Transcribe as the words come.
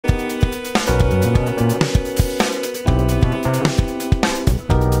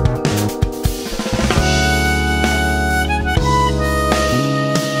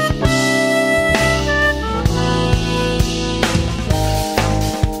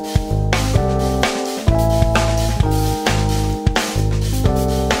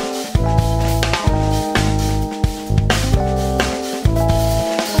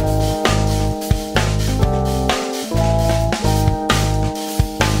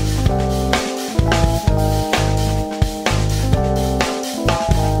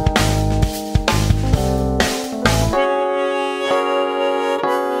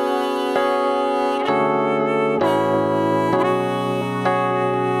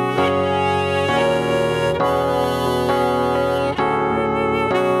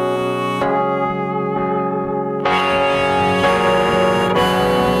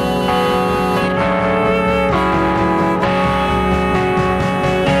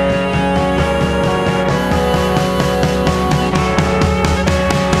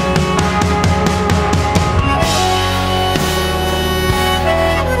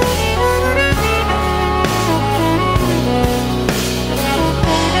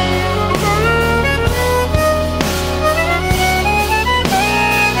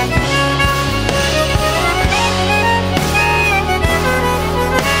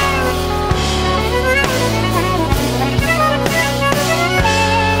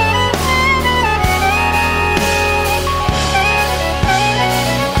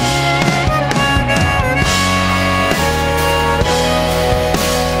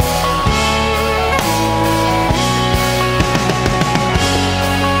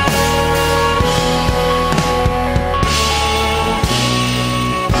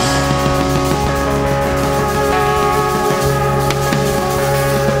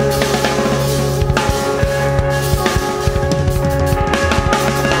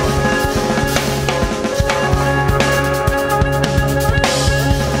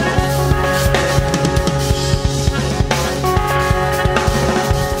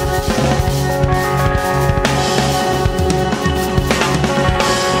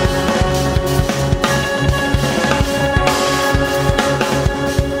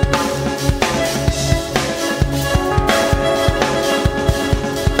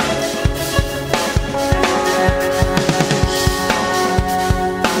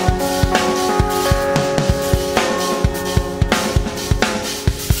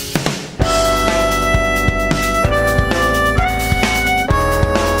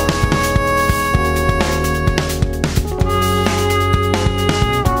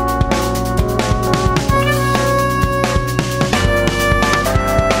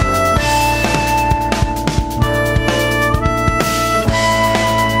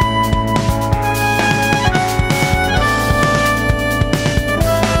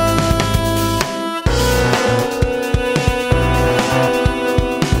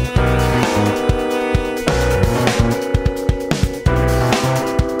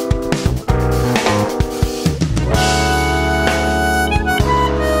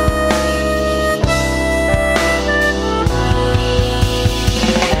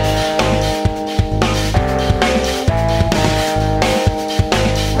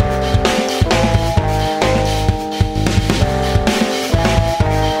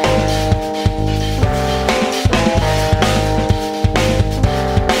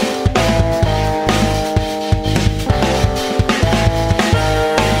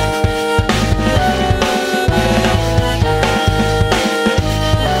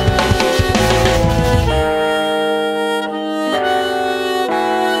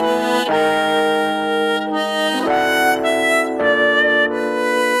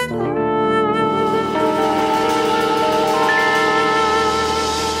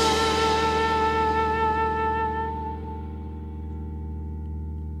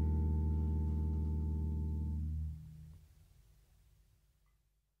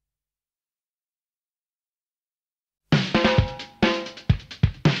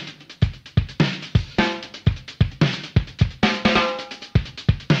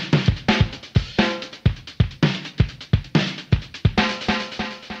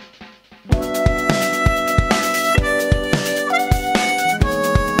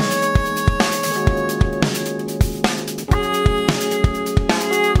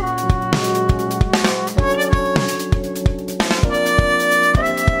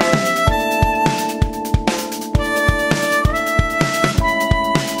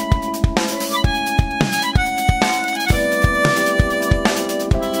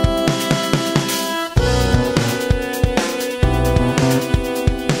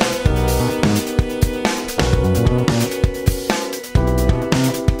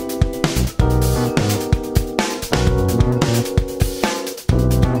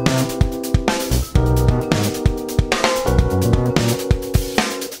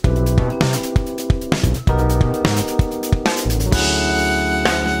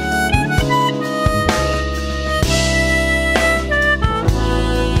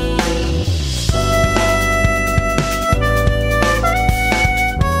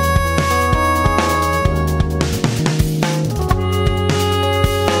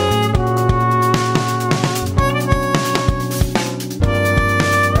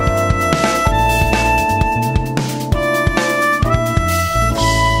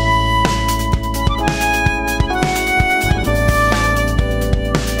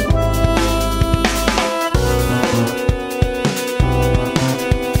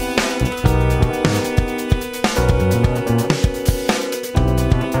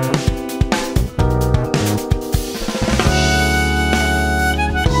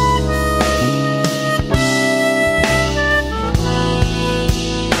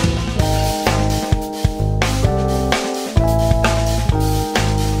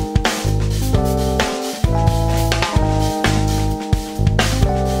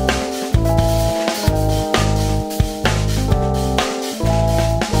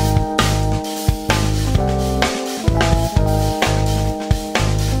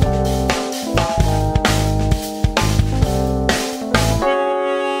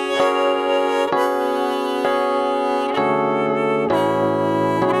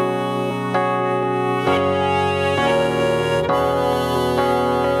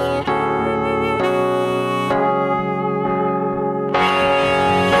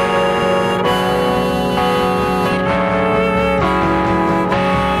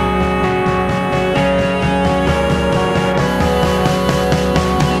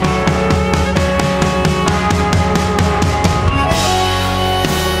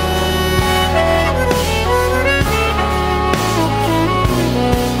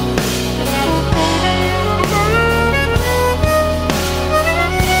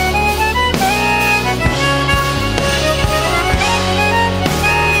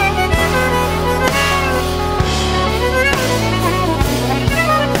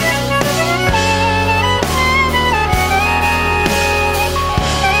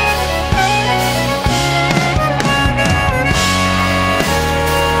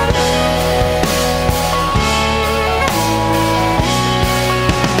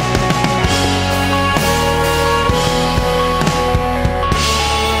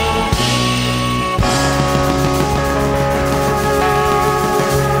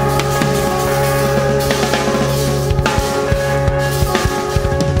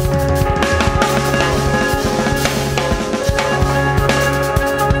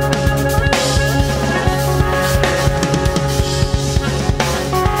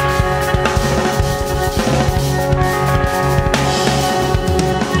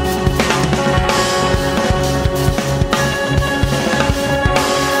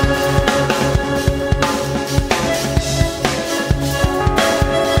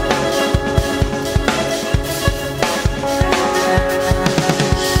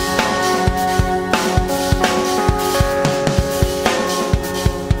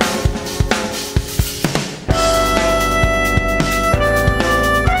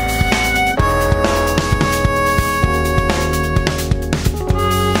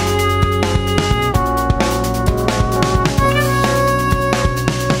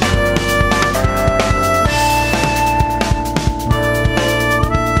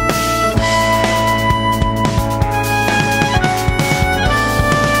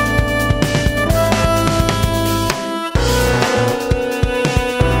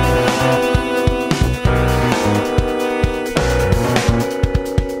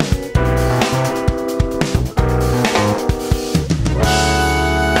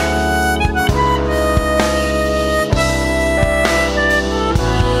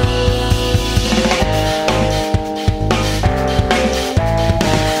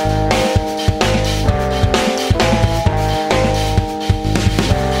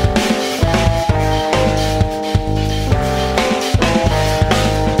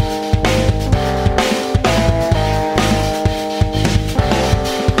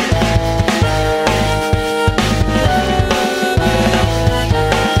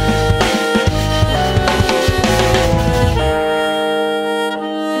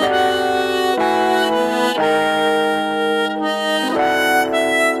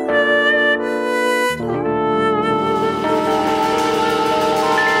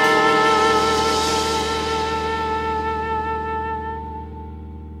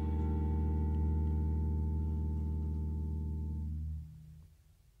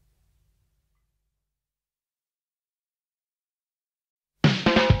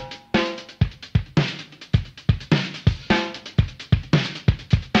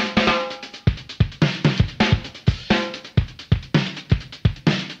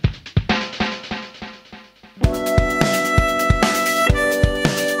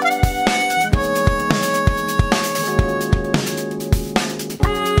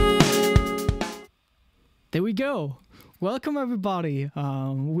Welcome everybody.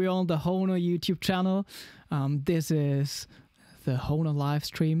 We're on the Hohner YouTube channel. This is the Hohner live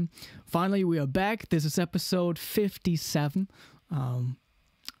stream. Finally, we are back. This is episode 57.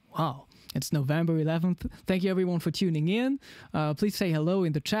 Wow, it's November 11th. Thank you everyone for tuning in. Please say hello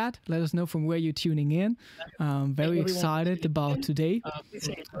in the chat. Let us know from where you're tuning in. Very excited about today. Please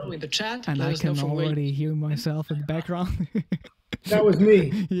say hello in the chat. And I can already hear myself in the background. That was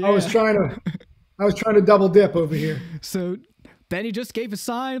me. Yeah. I was trying to double dip over here. So Danny just gave a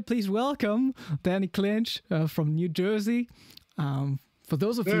sign. Please welcome Danny Clinch from New Jersey. For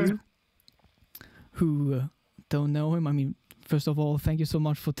those of you who don't know him, I mean, first of all, thank you so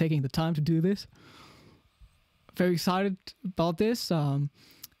much for taking the time to do this. Very excited about this. And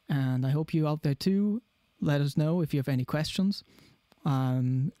I hope you out there too. Let us know if you have any questions.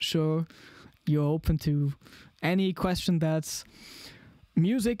 I'm sure you're open to any question that's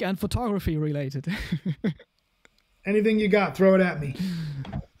music and photography related. Anything you got, throw it at me.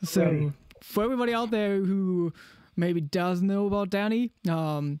 So for everybody out there who maybe does know about Danny,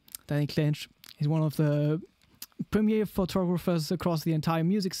 Danny Clinch is one of the premier photographers across the entire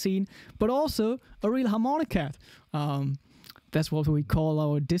music scene, but also a real harmonica cat. That's what we call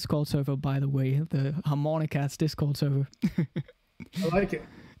our Discord server, by the way, the Harmonicats Discord server. I like it.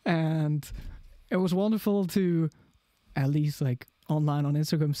 And it was wonderful to, at least like online on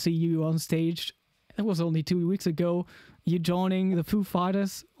Instagram, see you on stage. It was only 2 weeks ago, you joining the Foo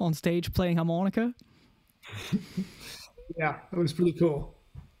Fighters on stage playing harmonica. Yeah, it was pretty cool.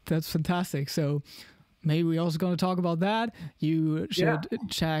 That's fantastic. So maybe we're also going to talk about that. You should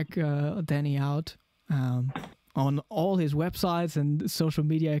check Danny out on all his websites and social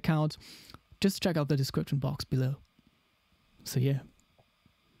media accounts. Just check out the description box below. So yeah,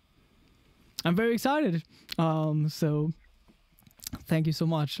 I'm very excited. So thank you so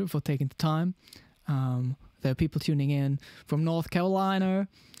much for taking the time. There are people tuning in from North Carolina,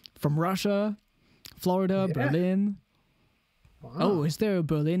 from Russia, Florida, Berlin. Wow. Oh, is there a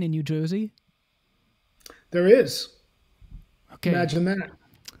Berlin in New Jersey? There is. Okay. Imagine that.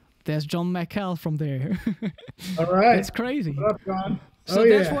 There's John McCall from there. All right. It's crazy. What up, John? So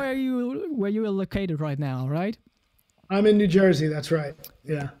that's where you are located right now, right? I'm in New Jersey. That's right.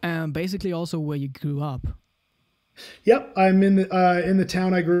 Yeah. And basically also where you grew up. Yep. I'm in the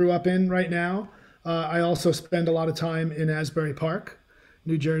town I grew up in right now. I also spend a lot of time in Asbury Park,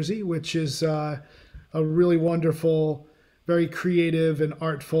 New Jersey, which is a really wonderful, very creative and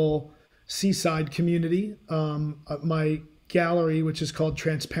artful seaside community. My gallery, which is called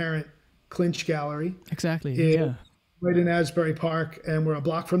Transparent Clinch Gallery. Exactly. Yeah. Right in Asbury Park, and we're a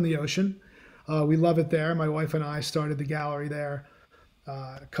block from the ocean. We love it there. My wife and I started the gallery there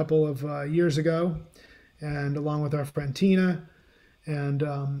a couple of years ago, and along with our friend Tina, and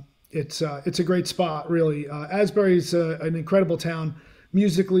it's a great spot, really. Asbury's an incredible town,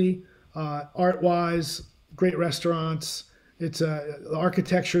 musically, art-wise, great restaurants. The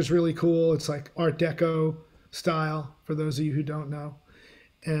architecture is really cool. It's like Art Deco style, for those of you who don't know.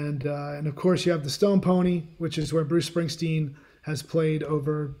 And of course, you have the Stone Pony, which is where Bruce Springsteen has played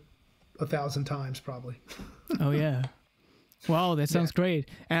over 1,000 times, probably. Oh, yeah. Wow, that sounds great.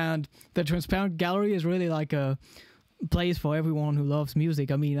 And the Transparent Gallery is really like a place for everyone who loves music.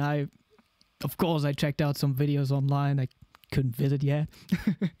 I mean, of course, I checked out some videos online. I couldn't visit yet.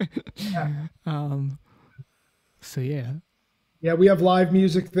 So, yeah. Yeah, we have live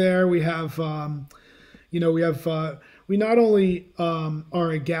music there. We have, we not only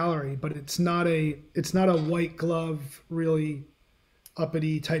are a gallery, but it's not a white glove, really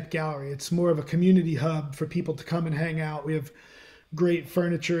uppity type gallery. It's more of a community hub for people to come and hang out. We have great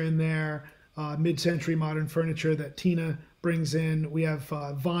furniture in there, mid-century modern furniture that Tina brings in. We have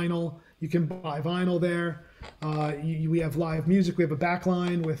vinyl. You can buy vinyl there. We have live music. We have a back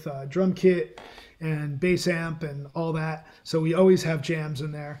line with a drum kit and bass amp and all that. So we always have jams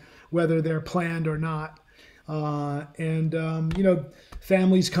in there, whether they're planned or not.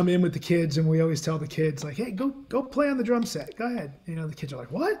 Families come in with the kids, and we always tell the kids, like, hey, go play on the drum set. Go ahead. The kids are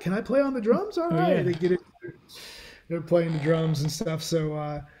like, what? Can I play on the drums? All right. Yeah. They get it. They're playing the drums and stuff.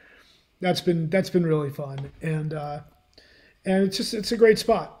 So that's been really fun. And it's a great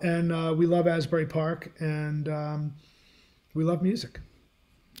spot. And we love Asbury Park, and we love music.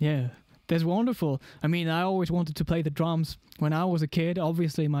 Yeah. That's wonderful. I mean, I always wanted to play the drums when I was a kid.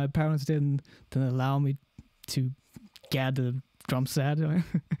 Obviously, my parents didn't allow me to get the drum set.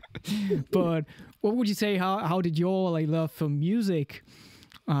 But what would you say? How did your love for music,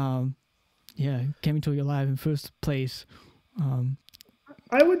 came into your life in first place?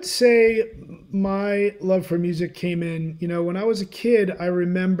 I would say my love for music came in. When I was a kid, I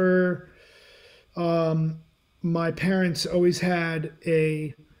remember my parents always had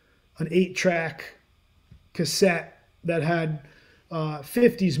an 8-track cassette that had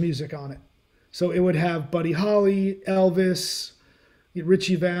 50s music on it. So it would have Buddy Holly, Elvis,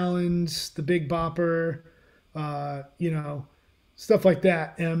 Richie Valens, The Big Bopper, you know, stuff like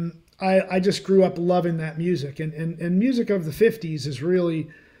that. And I just grew up loving that music. And music of the 50s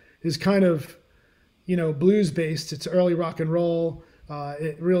is kind of, you know, blues based. It's early rock and roll.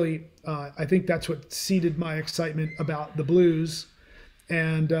 It really, I think that's what seeded my excitement about the blues.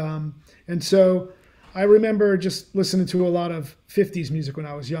 And so I remember just listening to a lot of 50s music when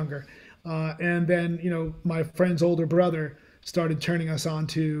I was younger. And then, you know, my friend's older brother started turning us on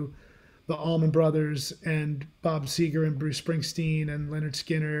to the Allman Brothers and Bob Seger and Bruce Springsteen and Leonard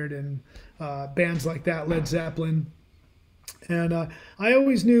Skinner and bands like that, Led Zeppelin. And I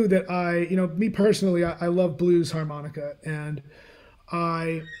always knew that you know, me personally, I love blues harmonica. And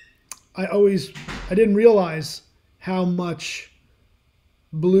I didn't realize how much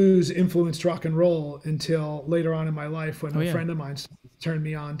blues influenced rock and roll until later on in my life when a friend of mine turned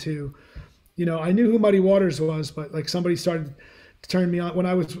me on to, you know, I knew who Muddy Waters was, but like somebody started to turn me on when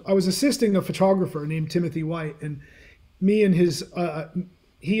I was assisting a photographer named Timothy White, and me and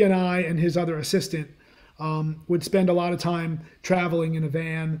he and I and his other assistant would spend a lot of time traveling in a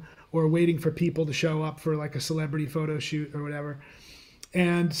van or waiting for people to show up for like a celebrity photo shoot or whatever.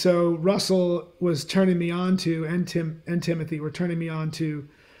 And so Russell was turning me on to, and Timothy were turning me on to,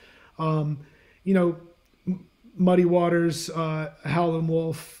 you know, Muddy Waters, Howlin'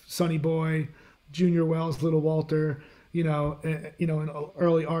 Wolf, Sonny Boy, Junior Wells, Little Walter, you know, and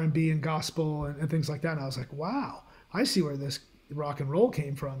early R&B and gospel and things like that. And I was like, wow, I see where this rock and roll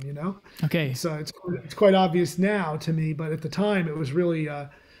came from, you know? Okay. So it's quite obvious now to me, but at the time it was really,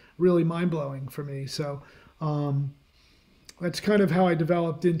 really mind blowing for me. So, that's kind of how I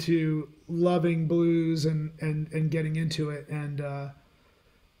developed into loving blues and getting into it and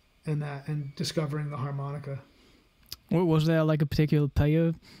discovering the harmonica. Was there like a particular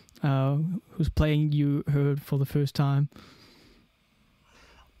player whose playing you heard for the first time?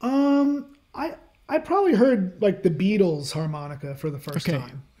 I probably heard like the Beatles harmonica for the first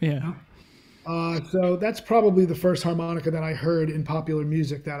time. Yeah. So that's probably the first harmonica that I heard in popular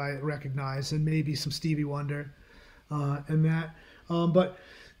music that I recognized, and maybe some Stevie Wonder. But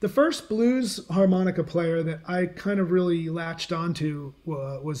the first blues harmonica player that I kind of really latched onto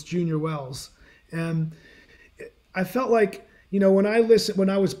was Junior Wells. And I felt like, you know, when I was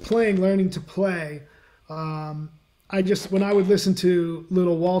learning to play, when I would listen to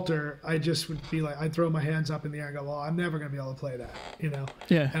Little Walter, I just would be like, I'd throw my hands up in the air and go, well, I'm never going to be able to play that, you know?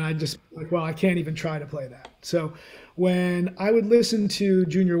 Yeah. And I just like, well, I can't even try to play that. So when I would listen to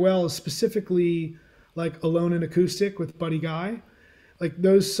Junior Wells, specifically like Alone in Acoustic with Buddy Guy, like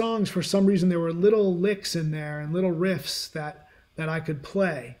those songs, for some reason, there were little licks in there and little riffs that I could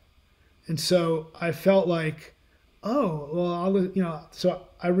play. And so I felt like, oh, well, so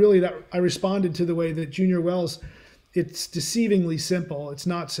I responded to the way that Junior Wells, it's deceivingly simple. It's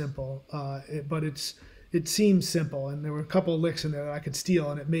not simple, but it seems simple. And there were a couple of licks in there that I could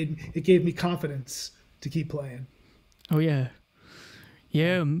steal, and it gave me confidence to keep playing. Oh yeah.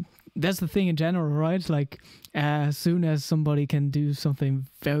 Yeah. That's the thing in general, right? Like, as soon as somebody can do something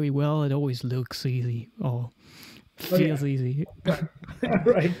very well, it always looks easy or feels easy.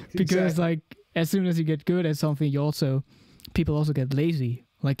 Right. Because exactly. like, as soon as you get good at something, people also get lazy,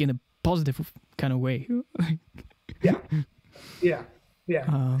 like in a positive kind of way. Yeah.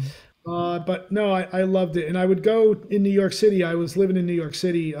 But no, I loved it. And I would go in New York City. I was living in New York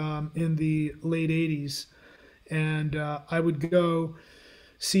City in the late 80s. And I would go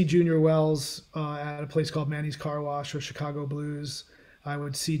see Junior Wells at a place called Manny's Car Wash or Chicago Blues. I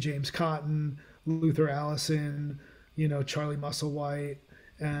would see James Cotton, Luther Allison, you know, Charlie Musselwhite,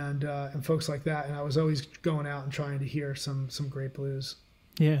 and folks like that. And I was always going out and trying to hear some great blues.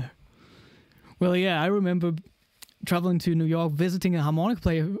 Yeah. Well, yeah, I remember traveling to New York, visiting a harmonica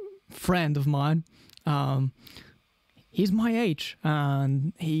player friend of mine. He's my age,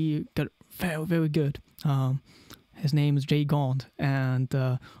 and he got very, very good. His name is Jay Gaunt, and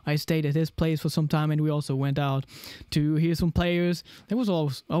I stayed at his place for some time, and we also went out to hear some players. There was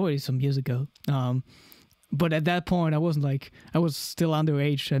already some years ago. But at that point, I was still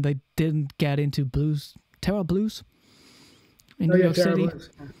underage, and I didn't get into blues, Terra Blues in New York City. Blues.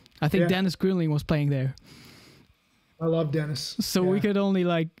 I think Dennis Greenling was playing there. I love Dennis. So we could only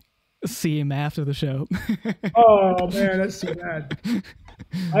like see him after the show. Oh man, that's too bad.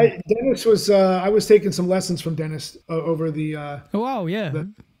 Dennis was. I was taking some lessons from Dennis over the. Oh wow! Yeah.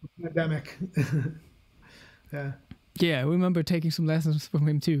 The pandemic. Yeah. Yeah, I remember taking some lessons from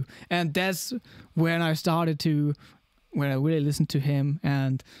him too. And that's when I started to, when I really listened to him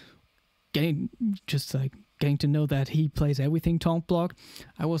and getting to know that he plays everything top block.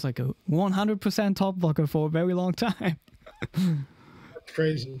 I was like a 100% top blocker for a very long time. That's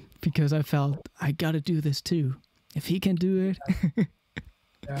crazy. Because I felt I got to do this too. If he can do it.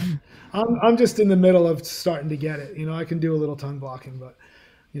 Yeah. I'm just in the middle of starting to get it. You know, I can do a little tongue blocking, but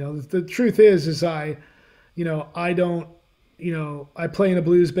you know, the truth is I don't, I play in a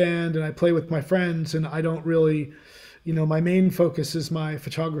blues band and I play with my friends, and I don't really, my main focus is my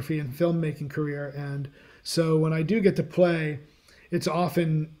photography and filmmaking career. And so when I do get to play, it's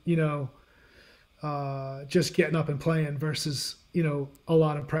often, just getting up and playing versus, a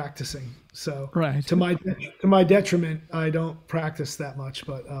lot of practicing. So right. to my detriment, I don't practice that much,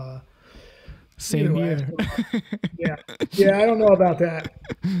 but, same here. Yeah. I don't know about that.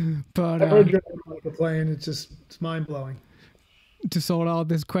 But I've heard you're playing. It's mind blowing. To sort out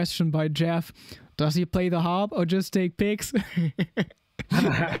this question by Jeff, does he play the harp or just take pics?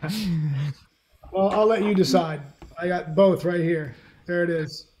 Well, I'll let you decide. I got both right here. There it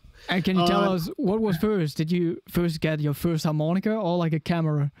is. And can you tell us what was first? Did you first get your first harmonica or like a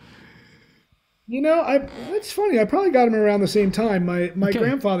camera? It's funny. I probably got him around the same time. My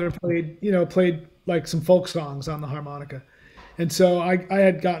grandfather played like some folk songs on the harmonica, and so I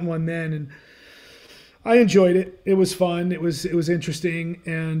had gotten one then, and I enjoyed it. It was fun. It was interesting,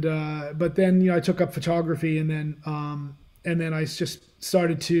 and but then I took up photography, and then I just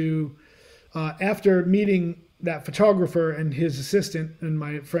started to after meeting that photographer and his assistant and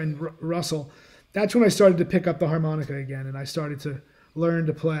my friend Russell. That's when I started to pick up the harmonica again, and I started to learn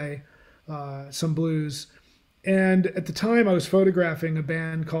to play some blues. And at the time, I was photographing a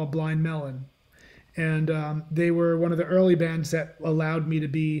band called Blind Melon, and they were one of the early bands that allowed me to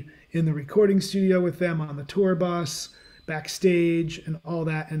be in the recording studio with them, on the tour bus, backstage, and all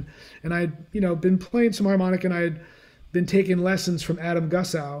that. And I had been playing some harmonica, and I had been taking lessons from Adam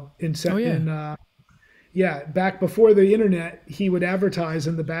Gussow back before the internet. He would advertise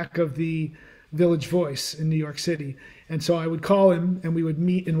in the back of the Village Voice in New York City. And so I would call him, and we would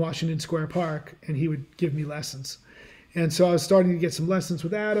meet in Washington Square Park, and he would give me lessons. And so I was starting to get some lessons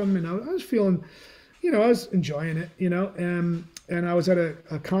with Adam, and I was feeling, I was enjoying it, and I was at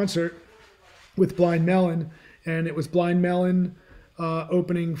a concert with Blind Melon, and it was Blind Melon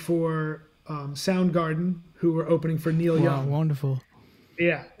opening for Soundgarden, who were opening for Neil Young. Wow, wonderful.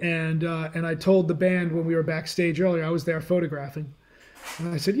 Yeah, and I told the band when we were backstage earlier, I was there photographing,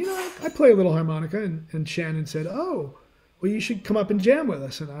 and I said, I play a little harmonica, and Shannon said, oh, well, you should come up and jam with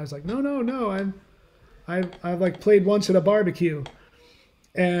us. And I was like, no, I've like played once at a barbecue,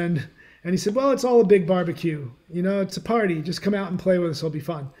 and he said, well, it's all a big barbecue, it's a party, just come out and play with us, it'll be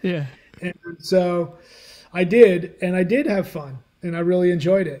fun. Yeah. And so I did, and I did have fun, and I really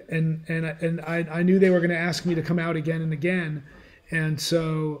enjoyed it, and I knew they were going to ask me to come out again and again. And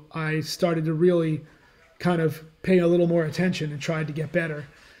so I started to really kind of pay a little more attention and tried to get better.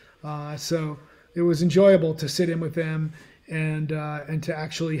 So it was enjoyable to sit in with them and to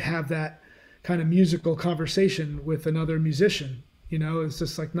actually have that kind of musical conversation with another musician. It's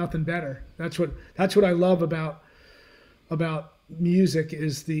just like nothing better. That's what I love about music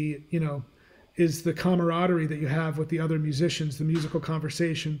is the camaraderie that you have with the other musicians, the musical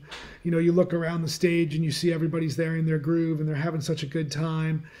conversation. You look around the stage and you see everybody's there in their groove and they're having such a good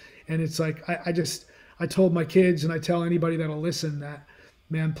time. And it's like, I told my kids, and I tell anybody that'll listen, that,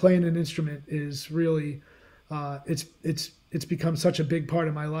 man, playing an instrument is really, it's become such a big part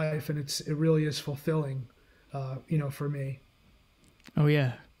of my life, and it really is fulfilling, for me. Oh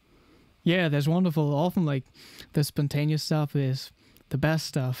yeah. Yeah, that's wonderful. Often like the spontaneous stuff is the best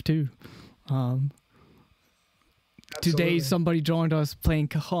stuff too. Today somebody joined us playing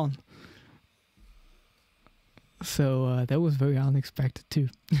cajon, so that was very unexpected too.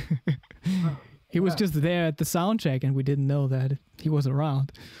 He was just there at the sound check, and we didn't know that he was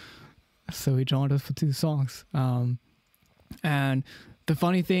around, so he joined us for 2 songs. And the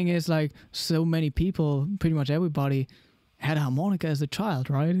funny thing is, like, so many people, pretty much everybody, had a harmonica as a child,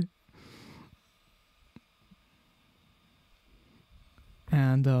 right?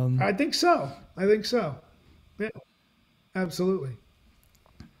 And I think so. Yeah, absolutely.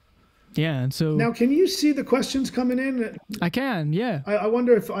 Yeah, and so now, can you see the questions coming in? I can, yeah. I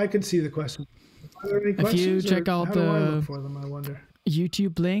wonder if I can see the questions. Are there any questions? If you check out how do I look for them, I wonder.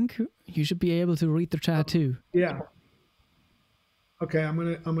 YouTube link, you should be able to read the chat too. Yeah. Okay, I'm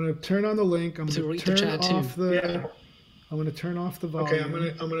gonna turn on the link. I'm gonna turn off the. Yeah. I'm gonna turn off the volume. Okay,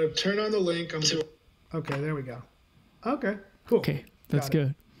 I'm gonna turn on the link. Okay, there we go. Okay, cool. Okay, that's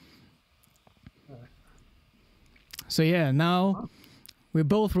good. So yeah, now we're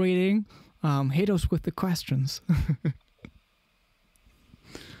both reading. Hit us with the questions.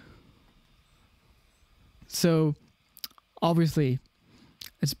 So obviously,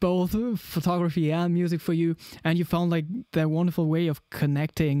 it's both photography and music for you, and you found like that wonderful way of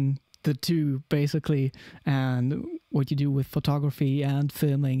connecting the two basically. And what you do with photography and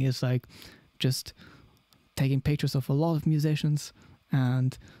filming is like just taking pictures of a lot of musicians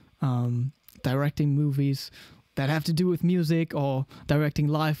and directing movies that have to do with music, or directing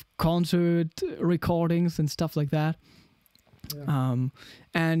live concert recordings and stuff like that. Yeah.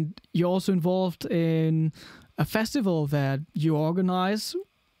 And you're also involved in a festival that you organize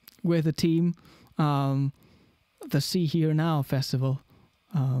with a team, the See Here Now Festival.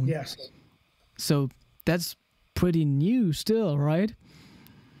 Yes. So that's pretty new still, right?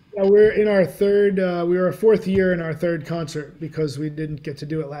 Yeah, we're in our third, we were a fourth year in our third concert because we didn't get to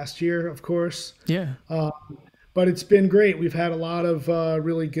do it last year, of course. Yeah. But it's been great. We've had a lot of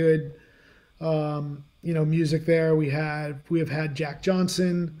really good, music there. We have had Jack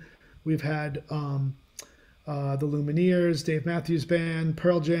Johnson. We've had the Lumineers, Dave Matthews Band,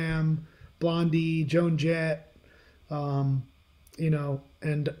 Pearl Jam, Blondie, Joan Jett, and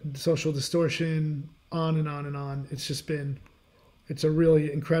Social Distortion, on and on and on. It's a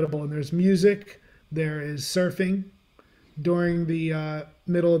really incredible, and there's music, there is surfing during the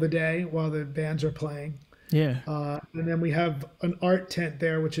middle of the day while the bands are playing. Yeah. And then we have an art tent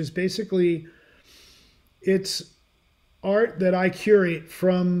there, which is basically, it's art that I curate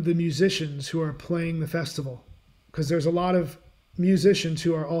from the musicians who are playing the festival, because there's a lot of musicians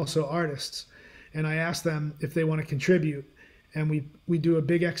who are also artists, and I ask them if they want to contribute, and we do a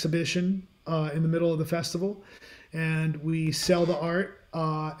big exhibition in the middle of the festival, and we sell the art,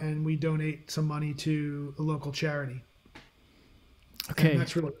 and we donate some money to a local charity. Okay. And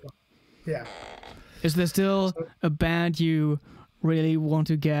that's really fun. Yeah. Is there still a band you really want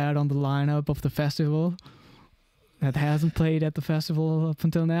to get on the lineup of the festival that hasn't played at the festival up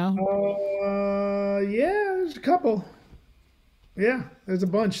until now? Yeah, there's a couple. Yeah, there's a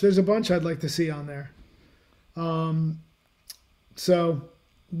bunch. There's a bunch I'd like to see on there. So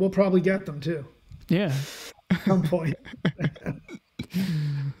we'll probably get them too. Yeah. At some point.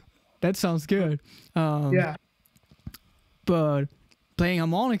 That sounds good. Yeah. But playing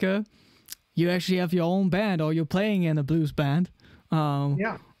harmonica, you actually have your own band, or you're playing in a blues band.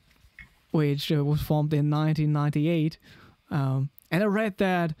 Yeah. Which was formed in 1998. And I read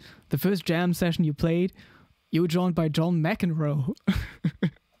that the first jam session you played, you were joined by John McEnroe.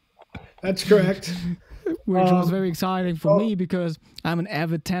 That's correct. Which was very exciting for me because I'm an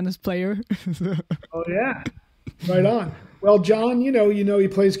avid tennis player. Oh, yeah. Right on. Well, John, he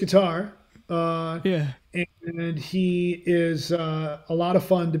plays guitar. Yeah. And he is a lot of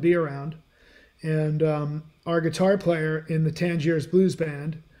fun to be around. And our guitar player in the Tangiers Blues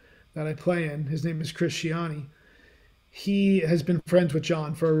Band that I play in, his name is Chris Shiani. He has been friends with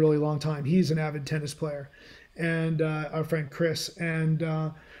John for a really long time. He's an avid tennis player, and our friend Chris.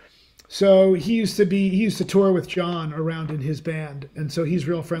 And so he used to tour with John around in his band, and so he's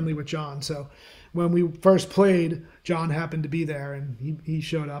real friendly with John. So when we first played, John happened to be there, and he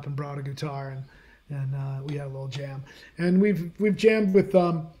showed up and brought a guitar, and we had a little jam. And we've jammed with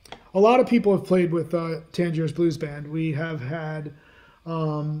a lot of people have played with Tangiers Blues Band.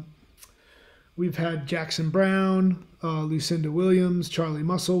 We've had Jackson Brown, Lucinda Williams, Charlie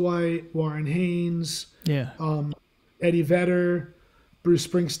Musselwhite, Warren Haynes, Eddie Vedder, Bruce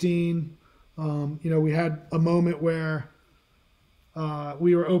Springsteen. We had a moment where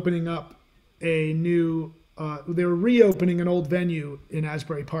we were opening up a new, they were reopening an old venue in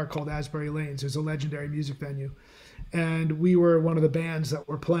Asbury Park called Asbury Lanes. It's a legendary music venue. And we were one of the bands that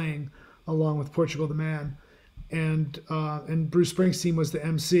were playing along with Portugal the Man. And Bruce Springsteen was the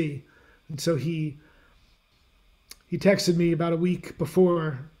MC. And so he texted me about a week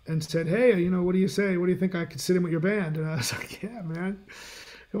before and said, "Hey, what do you say? What do you think I could sit in with your band?" And I was like, "Yeah, man,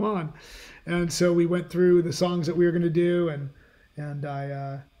 come on." And so we went through the songs that we were going to do, and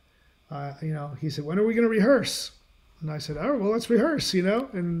he said, "When are we going to rehearse?" And I said, "Oh, well, let's rehearse,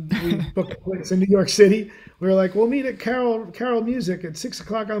 And we booked a place in New York City. We were like, "We'll meet at Carol Music at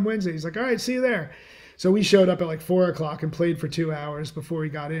 6:00 on Wednesday." He's like, "All right, see you there." So we showed up at like 4:00 and played for 2 hours before he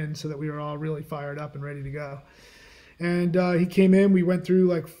got in, so that we were all really fired up and ready to go. And he came in. We went through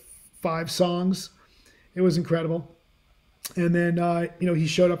like 5 songs. It was incredible. And then he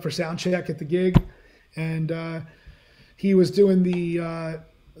showed up for sound check at the gig, and he was doing the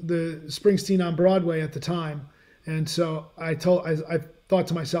Springsteen on Broadway at the time. And so I thought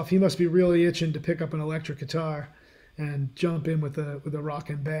to myself, he must be really itching to pick up an electric guitar and jump in with a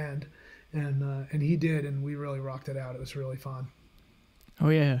rockin' band. and he did, and we really rocked it out. It was really fun. Oh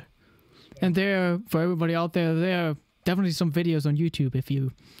yeah. And there, for everybody out there, there are definitely some videos on YouTube if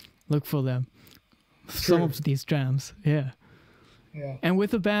you look for them. True. Some of these jams, yeah. Yeah. And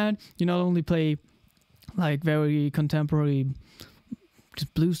with the band, you not only play like very contemporary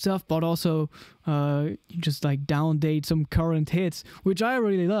just blues stuff, but also you just like downdate some current hits, which I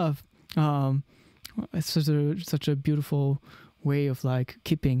really love. It's such a beautiful way of like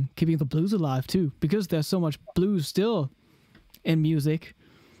keeping the blues alive too, because there's so much blues still in music.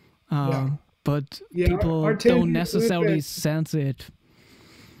 But people our don't necessarily sense it.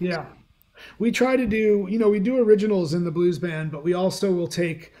 Yeah. We try to do, we do originals in the blues band, but we also will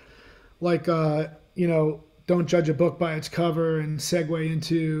take like, don't judge a book by its cover and segue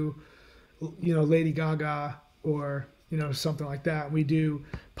into, Lady Gaga or, something like that. We do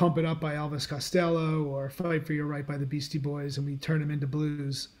Pump It Up by Elvis Costello or Fight for Your Right by the Beastie Boys, and we turn them into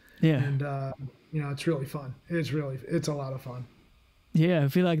blues. Yeah. And, it's really fun. It's a lot of fun. Yeah, I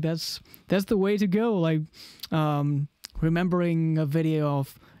feel like that's the way to go. Like, remembering a video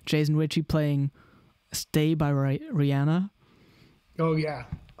of Jason Ritchie playing "Stay" by Rihanna. Oh yeah,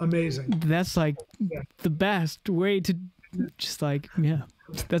 amazing. That's like the best way to just like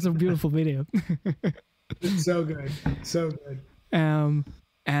That's a beautiful video. It's so good, so good.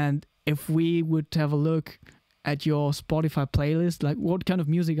 And if we would have a look at your Spotify playlist, like what kind of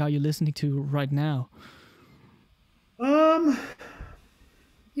music are you listening to right now?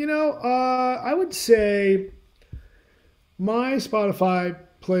 I would say my Spotify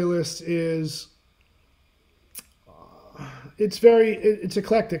playlist is it's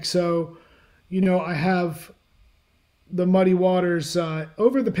eclectic. So, I have the Muddy Waters.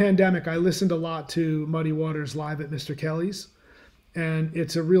 Over the pandemic, I listened a lot to Muddy Waters live at Mr. Kelly's, and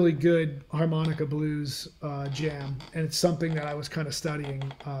it's a really good harmonica blues jam, and it's something that I was kind of studying.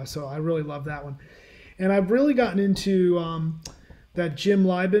 So I really love that one, and I've really gotten into that Jim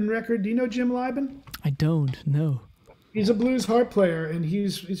Lieben record. Do you know Jim Lieben? I don't know. He's a blues harp player, and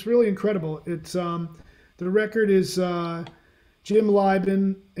he's really incredible. It's the record is Jim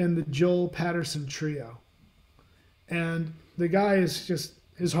Lieben and the Joel Patterson Trio, and the guy is just,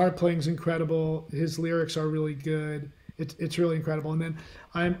 his harp playing's incredible. His lyrics are really good. It's really incredible. And then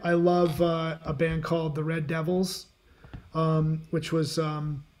I love a band called the Red Devils, which was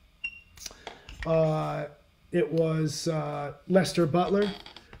it was Lester Butler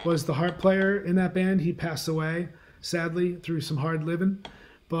was the harp player in that band. He passed away, sadly, through some hard living.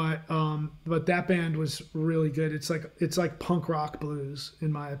 But that band was really good. It's like punk rock blues,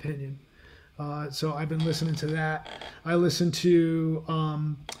 in my opinion. So I've been listening to that. I listened to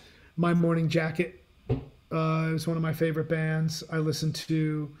My Morning Jacket. It was one of my favorite bands. I listened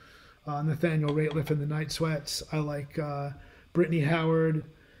to Nathaniel Rateliff and the Night Sweats. I like Brittany Howard.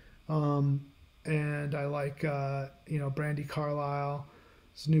 And I like, Brandi Carlile's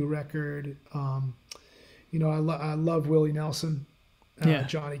new record. I love Willie Nelson,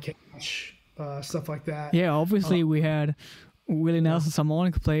 Johnny Cash, stuff like that. Yeah, obviously we had Willie Nelson, some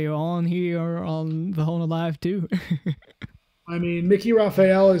harmonica player on here on the Hohner Live too. I mean, Mickey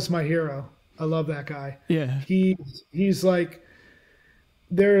Raphael is my hero. I love that guy. Yeah. He's like,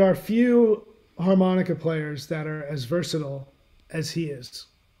 there are few harmonica players that are as versatile as he is.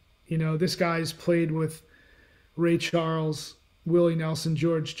 This guy's played with Ray Charles, Willie Nelson,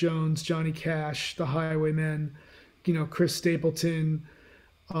 George Jones, Johnny Cash, the Highwaymen, Chris Stapleton.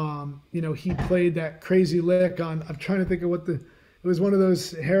 He played that crazy lick on, I'm trying to think of it was one of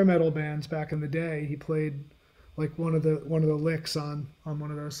those hair metal bands back in the day. He played like one of the licks on one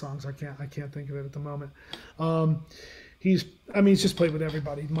of those songs. I can't think of it at the moment. He's just played with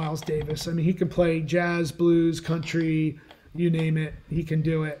everybody. Miles Davis. I mean, he can play jazz, blues, country, you name it, he can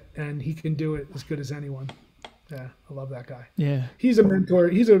do it, and he can do it as good as anyone. Yeah, I love that guy. Yeah, he's a mentor.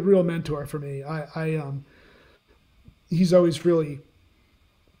 He's a real mentor for me. He's always really,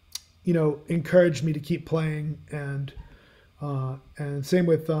 encouraged me to keep playing, and same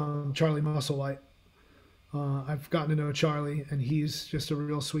with Charlie Musselwhite. I've gotten to know Charlie, and he's just a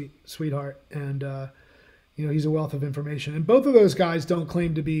real sweetheart, and he's a wealth of information. And both of those guys don't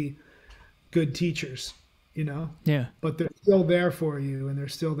claim to be good teachers. Yeah. But they're still there for you, and they're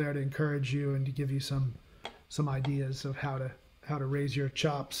still there to encourage you and to give you some ideas of how to raise your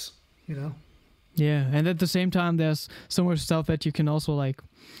chops, Yeah, and at the same time, there's so much stuff that you can also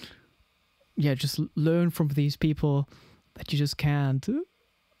just learn from these people that you just can't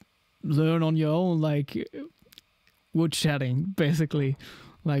learn on your own, like woodshedding, basically,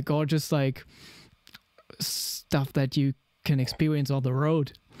 or just stuff that you can experience on the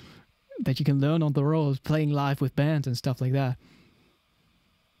road. That you can learn on the road, playing live with bands and stuff like that.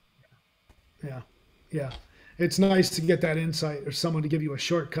 Yeah. Yeah. It's nice to get that insight or someone to give you a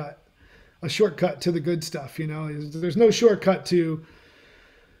shortcut to the good stuff. There's no shortcut to,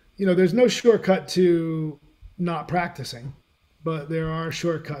 there's no shortcut to not practicing, but there are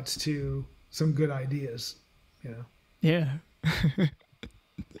shortcuts to some good ideas. Yeah.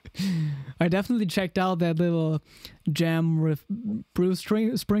 I definitely checked out that little jam with Bruce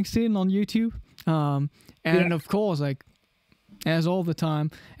Springsteen on YouTube. And of course, like, as all the time,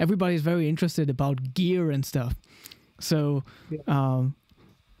 everybody's very interested about gear and stuff. So, would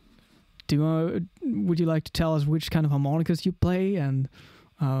you like to tell us which kind of harmonicas you play, and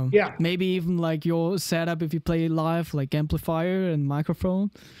maybe even like your setup if you play live, like amplifier and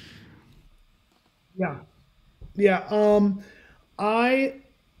microphone? Yeah.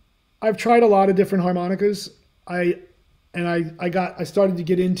 I've tried a lot of different harmonicas. I started to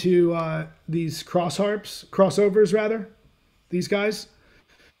get into these crossovers rather, these guys,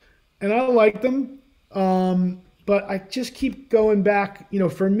 and I like them. But I just keep going back,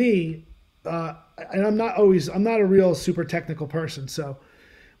 for me, and I'm not a real super technical person. So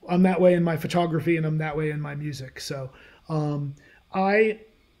I'm that way in my photography and I'm that way in my music. So I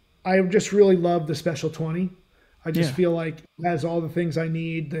just really love the Special 20. I just feel like it has all the things I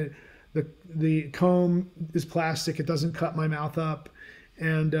need. The comb is plastic. It doesn't cut my mouth up.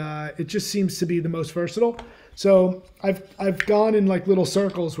 And it just seems to be the most versatile. So I've gone in like little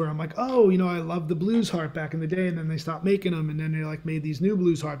circles where I'm like, oh, I love the blues harp back in the day, and then they stopped making them, and then they like made these new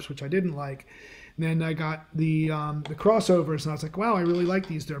blues harps, which I didn't like. And then I got the crossovers, and I was like, wow, I really like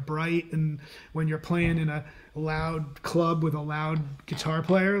these. They're bright, and when you're playing in a loud club with a loud guitar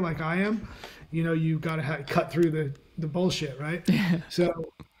player like I am, you've got to cut through the bullshit, right?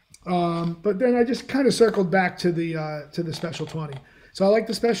 So, but then I just kind of circled back to the Special 20. So I like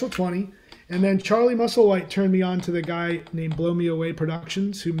the Special 20. And then Charlie Musselwhite turned me on to the guy named Blow Me Away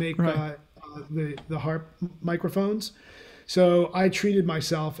Productions, who make the harp microphones. So I treated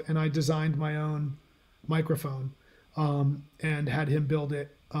myself and I designed my own microphone and had him build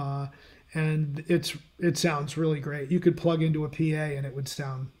it. And it sounds really great. You could plug into a PA and it would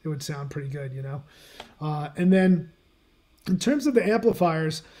sound pretty good, And then in terms of the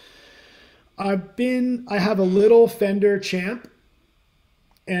amplifiers, I have a little Fender Champ.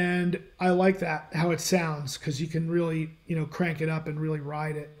 And I like that, how it sounds, because you can really, crank it up and really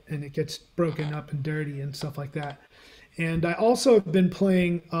ride it, and it gets broken up and dirty and stuff like that. And I also have been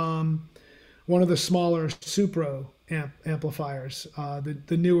playing one of the smaller Supro amplifiers,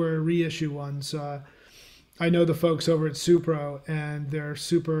 the newer reissue ones. I know the folks over at Supro, and they're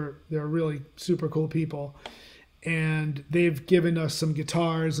really super cool people. And they've given us some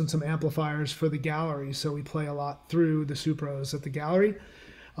guitars and some amplifiers for the gallery, so we play a lot through the Supros at the gallery.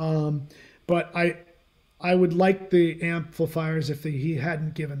 But I would like the amplifiers if he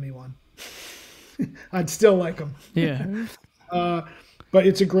hadn't given me one. I'd still like them. Yeah. But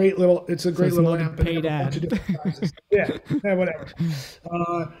it's a great little amp. Paid ad. Yeah, whatever.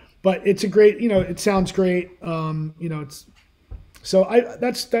 But it's a great, it sounds great. It's so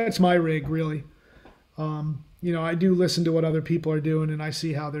that's my rig really. I do listen to what other people are doing, and I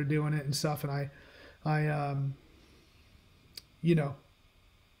see how they're doing it and stuff, and I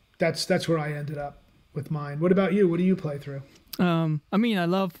that's where I ended up with mine. What about you? What do you play through? I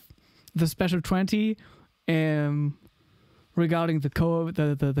love the Special 20 regarding the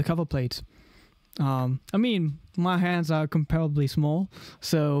cover plates. My hands are comparably small,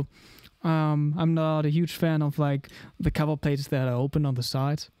 so I'm not a huge fan of like the cover plates that are open on the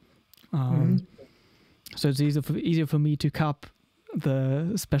sides. So it's easier for me to cup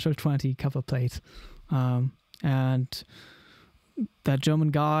the Special 20 cover plate. And that German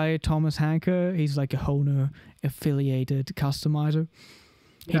guy, Thomas Hanke, he's like a Hohner affiliated customizer.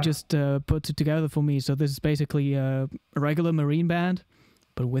 He just puts it together for me. So this is basically a regular marine band,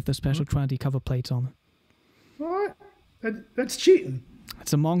 but with the Special 20 cover plates on it. What? That's cheating.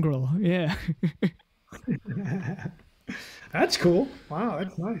 It's a mongrel, yeah. That's cool. Wow,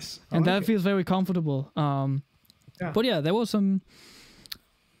 that's nice. And that feels very comfortable. But yeah, there was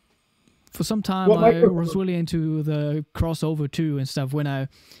for some time I was really into the crossover too and stuff when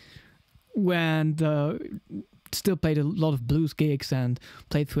still played a lot of blues gigs and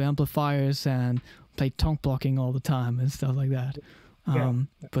played through amplifiers and played tongue blocking all the time and stuff like that.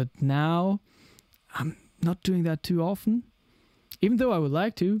 But now I'm not doing that too often, even though I would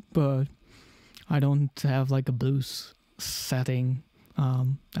like to, but I don't have like a blues setting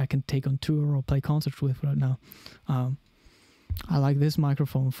I can take on tour or play concerts with right now. I like this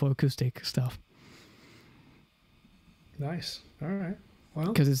microphone for acoustic stuff. Nice. All right. Well,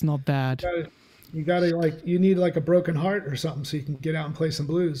 because it's not that You gotta like you need like a broken heart or something so you can get out and play some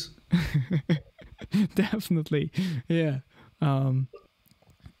blues. Definitely. Yeah. Um,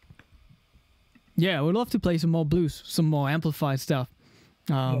 yeah, I would love to play some more blues, some more amplified stuff.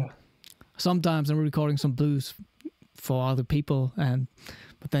 Um, Yeah. Sometimes I'm recording some blues for other people,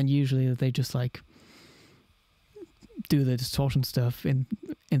 but then usually they just like do the distortion stuff in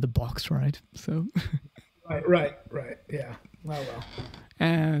the box, right? So Right. Yeah. Oh well.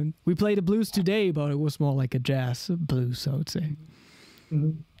 and we played the blues today, but it was more like a jazz blues, I would say.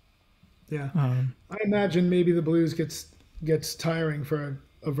 Hmm. Yeah. Um, I imagine maybe the blues gets tiring for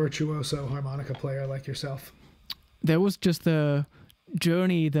a virtuoso harmonica player like yourself. there was just a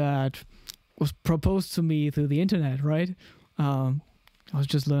journey that was proposed to me through the internet, right? Um, I was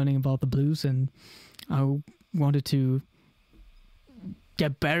just learning about the blues, and I wanted to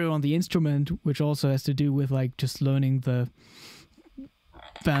get better on the instrument, which also has to do with like just learning the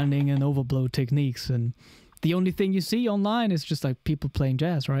banding and overblow techniques. And the only thing you see online is just like people playing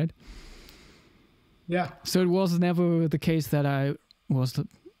jazz, right? Yeah. So it was never the case that I was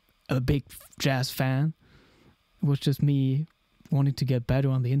a big jazz fan. It was just me wanting to get better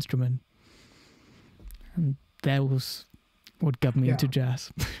on the instrument. And that was what got me Yeah. into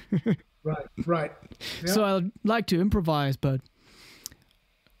jazz. Right. Yeah. So I like to improvise, but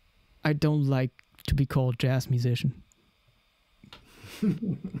I don't like to be called jazz musician.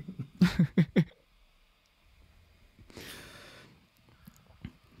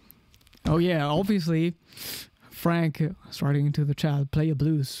 Oh yeah, obviously, Frank is writing into the chat, play a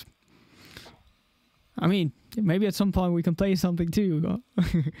blues. I mean, maybe at some point we can play something too.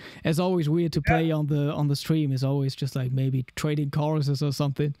 It's always weird to play on the stream. It's always just like maybe trading choruses or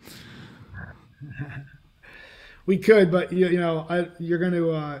something. We could, but you're going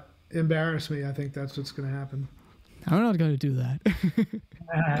to embarrass me. I think that's what's going to happen. I'm not going to do that.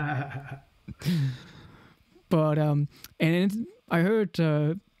 But I heard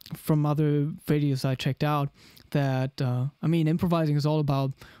from other videos I checked out that improvising is all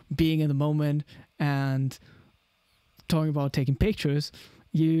about being in the moment and talking about taking pictures.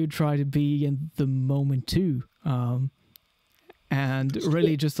 You try to be in the moment too, and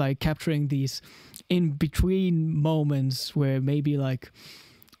really just like capturing these in between moments where maybe like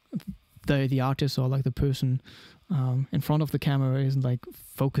the artist or like the person in front of the camera isn't like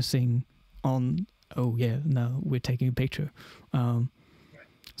focusing on, oh yeah, no, we're taking a picture.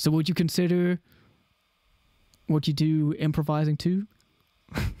 So would you consider what you do improvising too?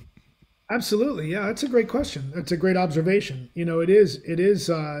 Absolutely. Yeah, that's a great question. That's a great observation. It's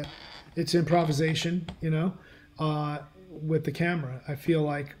improvisation, with the camera. I feel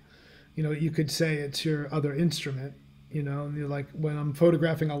like, you could say it's your other instrument, and you're like when I'm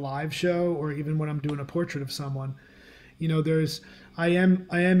photographing a live show or even when I'm doing a portrait of someone, I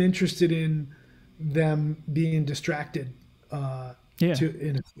am interested in them being distracted,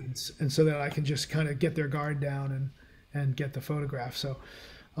 in a sense, and so that I can just kind of get their guard down and get the photograph. So,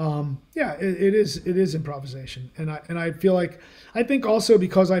 it is improvisation, and I feel like I think also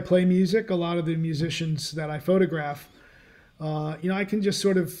because I play music, a lot of the musicians that I photograph, I can just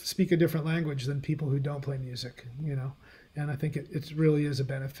sort of speak a different language than people who don't play music, and I think it really is a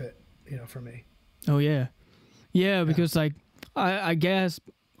benefit, for me. Oh yeah, because like I guess,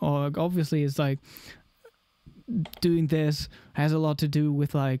 or obviously it's like doing this has a lot to do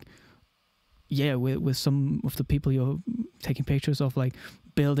with like, with some of the people you're taking pictures of, like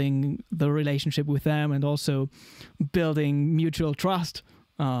building the relationship with them and also building mutual trust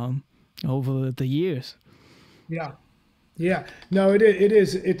over the years. Yeah. No, it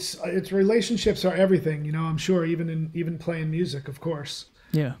is. It's relationships are everything. I'm sure even playing music, of course.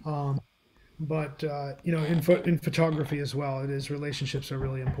 Yeah. But in photography as well, it is relationships are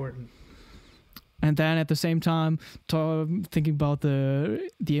really important. And then at the same time, thinking about the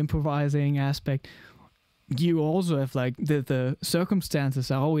improvising aspect, you also have like the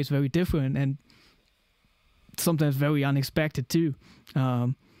circumstances are always very different and sometimes very unexpected too.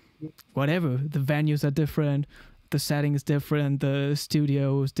 Whatever, the venues are different, the setting is different, the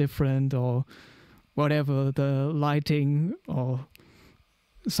studio is different, or whatever, the lighting or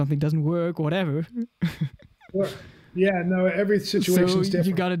something doesn't work, whatever. Yeah, no, every situation is different.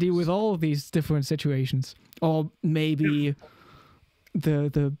 You got to deal with all of these different situations. Or maybe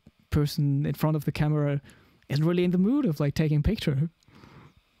the person in front of the camera isn't really in the mood of like taking a picture.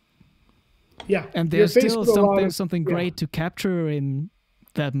 Yeah. And there's still something great to capture in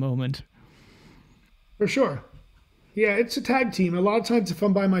that moment. For sure. Yeah, it's a tag team. A lot of times if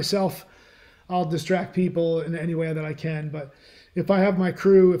I'm by myself, I'll distract people in any way that I can. But if I have a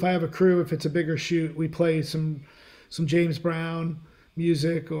crew, if it's a bigger shoot, we play some James Brown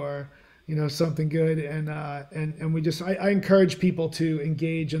music or, something good, and we just I encourage people to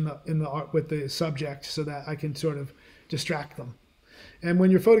engage in the art with the subject so that I can sort of distract them. And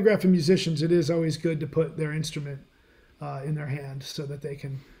when you're photographing musicians, it is always good to put their instrument in their hand so that it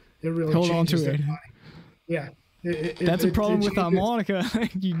really hold on to changes their it. body. Yeah. That's a problem with harmonica.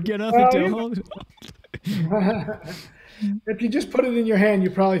 You get nothing to hold. If you just put it in your hand,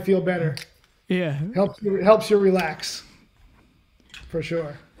 you probably feel better. Yeah. Helps you relax. For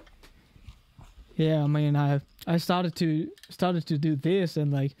sure. Yeah, I mean, I started to do this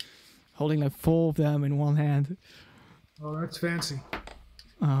and like holding like 4 of them in one hand. Oh, that's fancy.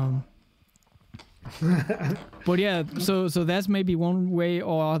 But yeah, so that's maybe one way,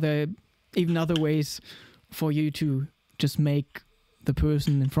 or are there even other ways for you to just make the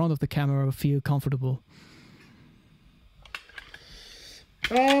person in front of the camera feel comfortable?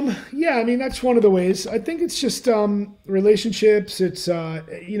 Yeah, I mean, that's one of the ways. I think it's just relationships. It's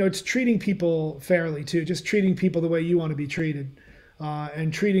it's treating people fairly too, just treating people the way you want to be treated,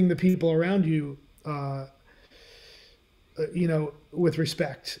 and treating the people around you with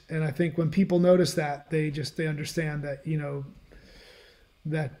respect. And I think when people notice that, they understand that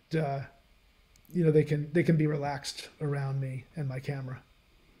they can be relaxed around me and my camera.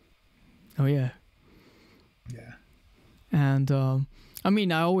 Oh yeah. Yeah. And I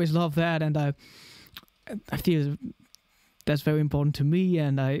mean, I always love that, and I feel that's very important to me,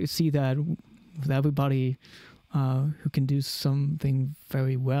 and I see that with everybody who can do something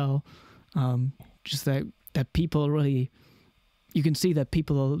very well. Just that people really, you can see that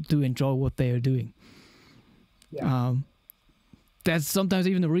people do enjoy what they are doing. Yeah. That's sometimes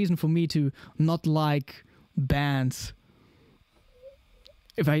even the reason for me to not like bands.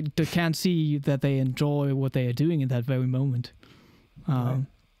 If I can't see that they enjoy what they are doing in that very moment. Right.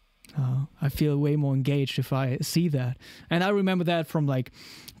 I feel way more engaged if I see that. And I remember that from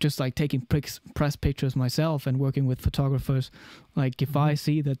just taking press pictures myself and working with photographers. Like if I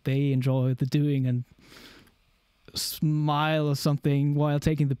see that they enjoy the doing and smile or something while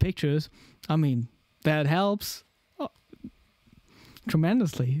taking the pictures, I mean, that helps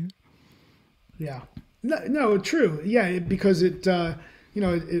tremendously. Yeah. No, true. Yeah, because it'll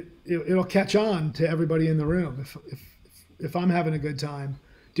catch on to everybody in the room. If I'm having a good time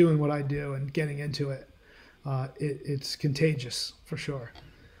doing what I do and getting into it, it's contagious for sure.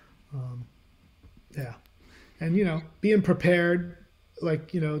 Yeah. And, being prepared,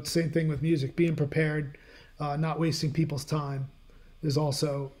 same thing with music, being prepared, not wasting people's time is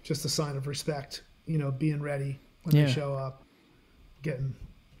also just a sign of respect, being ready when they show up,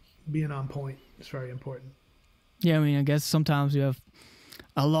 being on point is very important. Yeah, I mean, I guess sometimes you have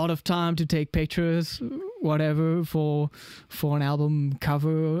a lot of time to take pictures, whatever, for an album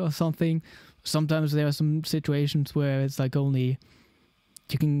cover or something. Sometimes there are some situations where it's only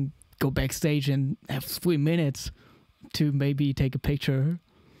you can go backstage and have 3 minutes to maybe take a picture.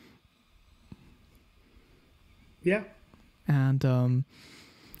 Yeah. And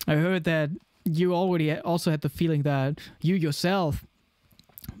I heard that you already also had the feeling that you yourself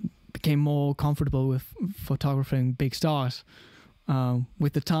became more comfortable with photographing big stars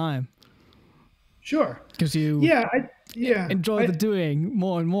with the time. Sure. Because you enjoy the doing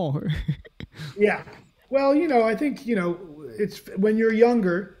more and more. Yeah. Well, I think, it's when you're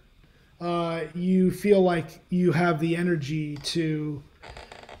younger, you feel like you have the energy to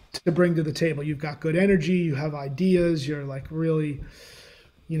bring to the table. You've got good energy, you have ideas, you're really,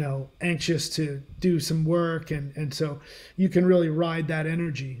 anxious to do some work. And so you can really ride that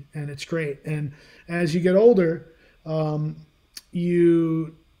energy, and it's great. And as you get older,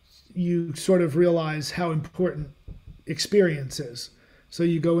 you sort of realize how important experience is. So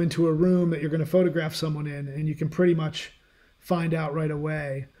you go into a room that you're going to photograph someone in, and you can pretty much find out right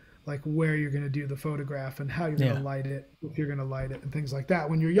away where you're going to do the photograph and how you're going to light it, if you're going to light it, and things like that.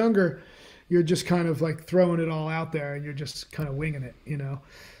 When you're younger, you're just kind of throwing it all out there, and you're just kind of winging it,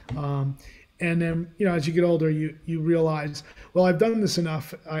 and then, as you get older, you realize, well, I've done this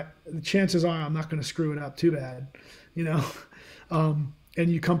enough. The chances are I'm not going to screw it up too bad, and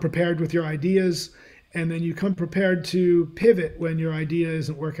you come prepared with your ideas, and then you come prepared to pivot when your idea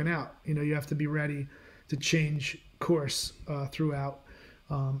isn't working out. You have to be ready to change course throughout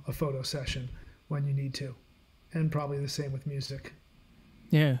a photo session when you need to, and probably the same with music.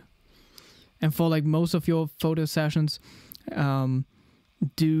 Yeah. And for most of your photo sessions,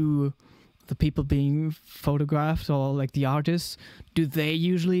 do the people being photographed or the artists, do they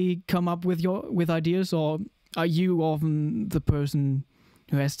usually come up with ideas, or are you often the person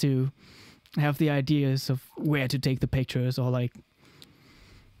who has to have the ideas of where to take the pictures or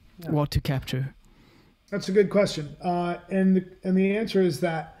what to capture? That's a good question. And the answer is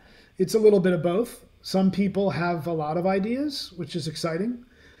that it's a little bit of both. Some people have a lot of ideas, which is exciting.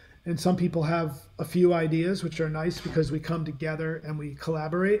 And some people have a few ideas, which are nice because we come together and we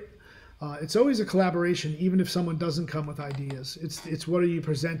collaborate. It's always a collaboration, even if someone doesn't come with ideas. It's what are you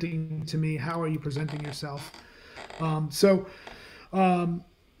presenting to me? How are you presenting yourself? It's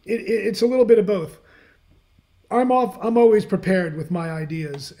a little bit of both. I'm always prepared with my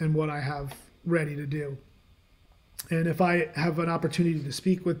ideas and what I have ready to do. And if I have an opportunity to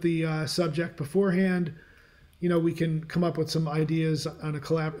speak with the subject beforehand, we can come up with some ideas in a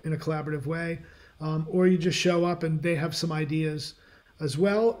collaborative way, or you just show up and they have some ideas as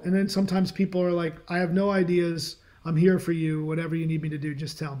well. And then sometimes people are like, I have no ideas. I'm here for you. Whatever you need me to do,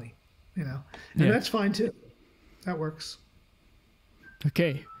 just tell me, and that's fine too. That works.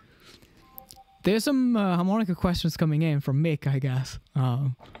 Okay. There's some harmonica questions coming in from Mick, I guess.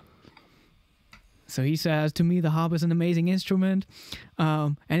 So he says, to me, the harp is an amazing instrument,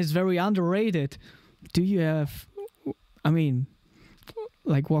 and it's very underrated. Do you have,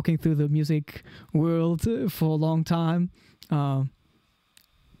 like walking through the music world for a long time, do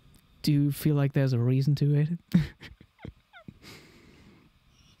you feel like there's a reason to it?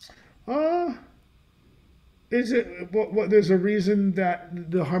 Is it what? There's a reason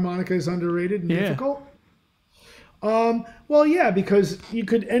that the harmonica is underrated and difficult. Well, yeah, because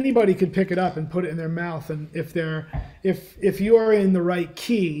anybody could pick it up and put it in their mouth, and if you are in the right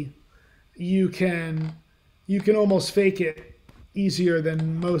key, you can almost fake it easier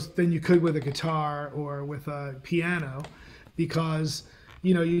than you could with a guitar or with a piano, because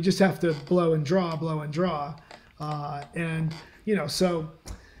you just have to blow and draw, and so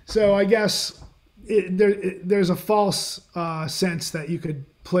I guess there's a false sense that you could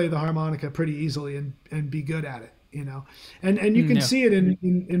play the harmonica pretty easily and be good at it, and you can see it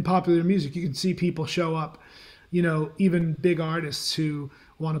in popular music. You can see people show up, even big artists who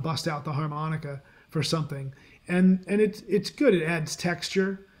want to bust out the harmonica for something, and it's good. It adds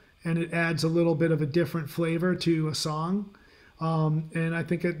texture and it adds a little bit of a different flavor to a song, and I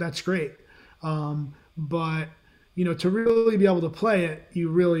think that's great. But to really be able to play it, you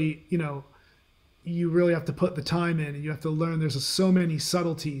really have to put the time in, and you have to learn. There's so many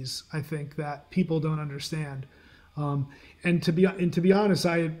subtleties, I think, that people don't understand. And to be honest,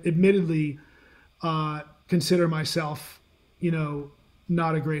 I admittedly consider myself,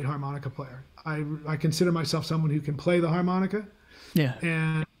 not a great harmonica player. I consider myself someone who can play the harmonica. Yeah.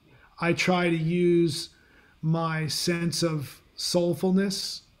 And I try to use my sense of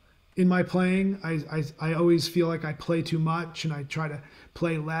soulfulness in my playing. I always feel like I play too much, and I try to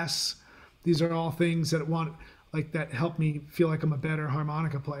play less. These are all things that help me feel like I'm a better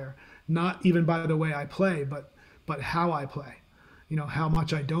harmonica player. Not even by the way I play, but how I play, how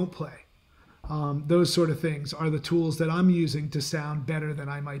much I don't play. Those sort of things are the tools that I'm using to sound better than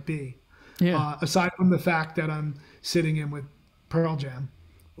I might be. Yeah. Aside from the fact that I'm sitting in with Pearl Jam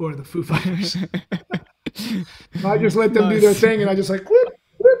or the Foo Fighters. I just let them do their thing, and I just like, whoop,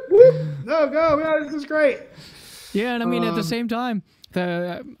 whoop, whoop. No, go, yeah, this is great. Yeah, and at the same time,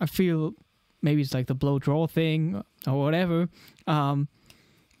 I feel maybe it's like the blow draw thing or whatever. The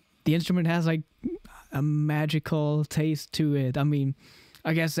instrument has like a magical taste to it.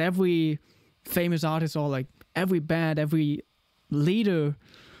 I guess every famous artist, or like every band, every leader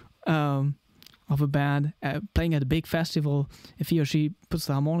of a band playing at a big festival, if he or she puts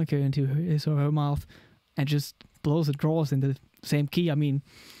the harmonica into his or her mouth and just blows the draws in the same key,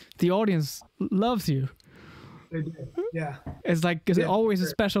 the audience loves you. They do. Yeah. It's like always a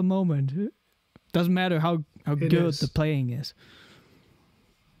special moment. Doesn't matter how good the playing is.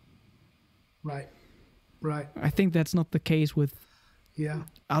 Right. I think that's not the case with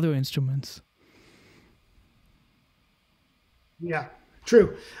other instruments. Yeah,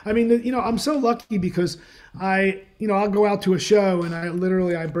 true. I'm so lucky because I'll go out to a show and I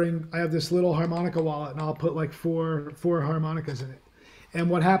have this little harmonica wallet, and I'll put like four harmonicas in it. And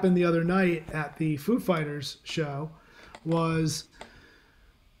what happened the other night at the Foo Fighters show was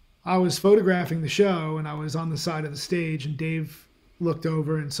I was photographing the show, and I was on the side of the stage, and Dave looked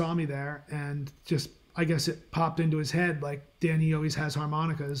over and saw me there, and just, I guess it popped into his head, like, Danny always has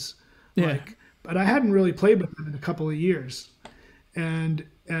harmonicas. Yeah. But I hadn't really played with him in a couple of years. And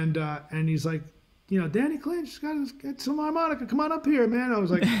he's like, Danny Clinch got some harmonica. Come on up here, man. I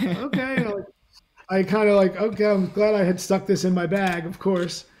was like, okay. I kind of like, okay, I'm glad I had stuck this in my bag, of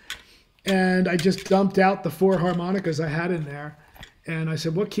course. And I just dumped out the 4 harmonicas I had in there. And I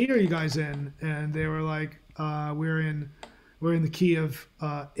said, what key are you guys in? And they were like, we're in the key of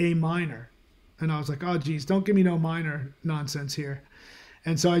A minor. And I was like, oh, geez, don't give me no minor nonsense here.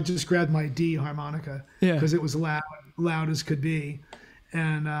 And so I just grabbed my D harmonica because it was loud as could be.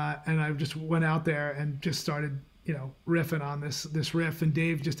 and I just went out there and just started, riffing on this riff, and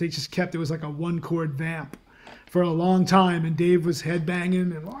they just kept, it was like a 1-chord vamp for a long time, and Dave was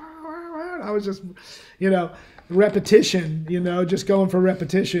headbanging, and I was just, repetition, just going for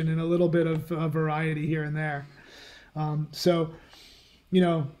repetition and a little bit of variety here and there. So,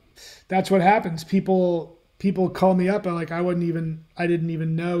 that's what happens. People call me up, and like I didn't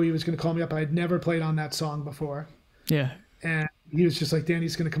even know he was going to call me up. I had never played on that song before. Yeah. And he was just like,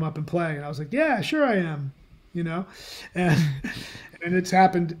 Danny's going to come up and play. And I was like, yeah, sure I am, and and it's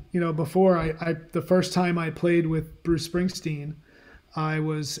happened, before. The first time I played with Bruce Springsteen, I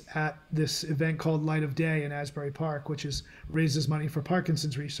was at this event called Light of Day in Asbury Park, which raises money for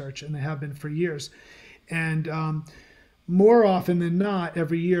Parkinson's research, and they have been for years. And more often than not,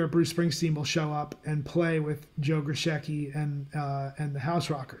 every year Bruce Springsteen will show up and play with Joe Grishecki and the House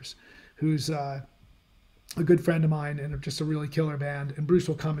Rockers, who's a good friend of mine and just a really killer band. And Bruce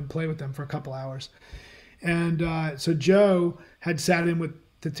will come and play with them for a couple hours. And so Joe had sat in with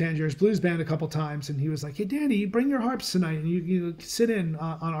the Tangiers Blues Band a couple times, and he was like, hey, Danny, you bring your harps tonight and you sit in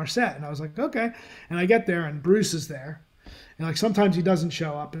on our set. And I was like, okay. And I get there and Bruce is there. And like sometimes he doesn't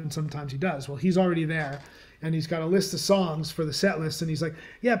show up and sometimes he does. Well, he's already there, and he's got a list of songs for the set list, and he's like,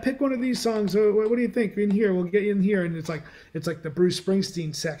 yeah, pick one of these songs. What do you think? In here, we'll get you in here. And it's like the Bruce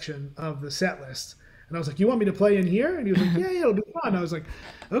Springsteen section of the set list. And I was like, you want me to play in here? And he was like, yeah, it'll be fun. I was like,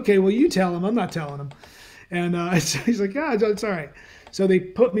 okay, well, you tell him. I'm not telling him. And he's like, yeah, it's all right. So they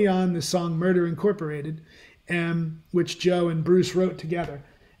put me on the song Murder Incorporated, which Joe and Bruce wrote together.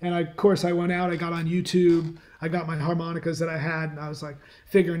 And of course, I went out, I got on YouTube, I got my harmonicas that I had, and I was like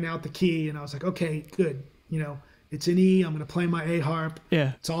figuring out the key. And I was like, okay, good. It's an E. I'm going to play my A harp.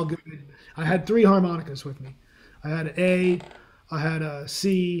 Yeah. It's all good. I had 3 harmonicas with me. I had an A, I had a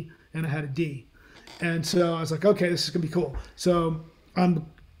C, and I had a D. And so I was like, okay, this is going to be cool. So I'm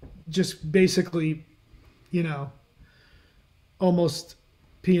just basically, almost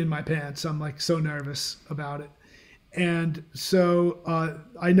peeing my pants. I'm like so nervous about it. And so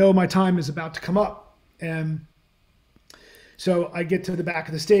I know my time is about to come up. And so I get to the back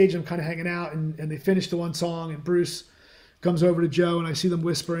of the stage, I'm kind of hanging out, and they finish the one song, and Bruce comes over to Joe, and I see them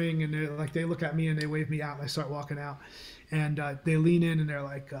whispering, and they look at me and they wave me out, and I start walking out. And they lean in and they're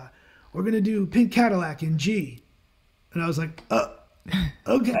like, we're going to do Pink Cadillac in G. And I was like,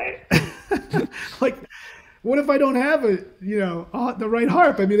 okay. Like, what if I don't have the right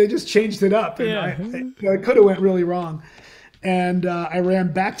harp? I mean, they just changed it up, and I could have went really wrong. And I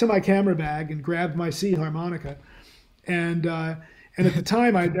ran back to my camera bag and grabbed my C harmonica. And at the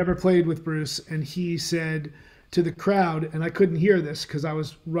time, I'd never played with Bruce, and he said to the crowd, and I couldn't hear this because I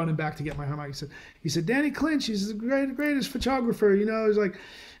was running back to get my harmonica. He said, Danny Clinch, he's the greatest photographer. He's like,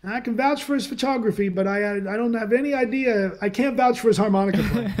 I can vouch for his photography, but I don't have any idea. I can't vouch for his harmonica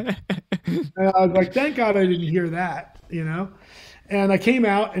playing. And I was like, thank God I didn't hear that, And I came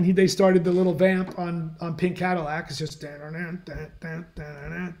out, and they started the little vamp on Pink Cadillac. It's just,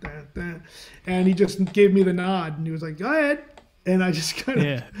 and he just gave me the nod, and he was like, go ahead. And I just kind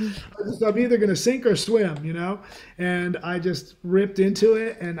of, I'm either going to sink or swim, And I just ripped into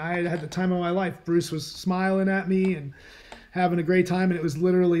it, and I had the time of my life. Bruce was smiling at me and having a great time, and it was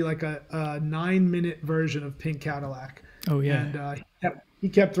literally like a 9-minute version of Pink Cadillac. Oh yeah. And he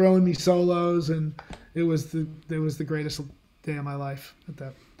kept throwing me solos, and it was the greatest day of my life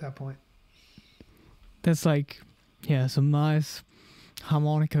at that point. That's like, some nice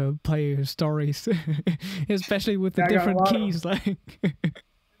harmonica player stories, especially with the different keys. Like,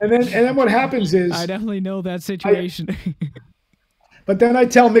 and then what happens is I definitely know that situation. But then I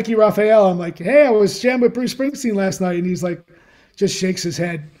tell Mickey Raphael, I'm like, hey, I was jamming with Bruce Springsteen last night, and he's like, just shakes his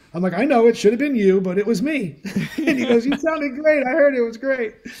head. I'm like, I know it should have been you, but it was me. And he goes, you sounded great. I heard it was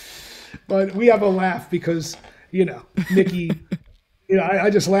great. But we have a laugh because, Mickey, I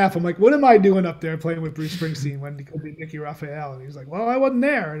just laugh. I'm like, what am I doing up there playing with Bruce Springsteen when it could be Mickey Raphael? And he's like, well, I wasn't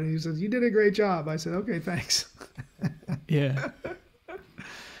there. And he says, you did a great job. I said, okay, thanks. Yeah.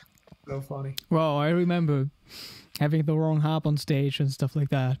 So funny. Well, I remember having the wrong harp on stage and stuff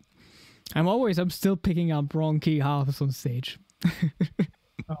like that. I'm still picking up wrong key harps on stage.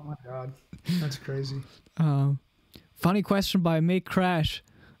 Oh my God. That's crazy. Funny question by Mick Crash.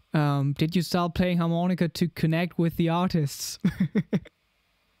 Did you start playing harmonica to connect with the artists?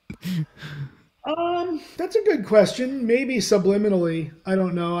 That's a good question. Maybe subliminally. I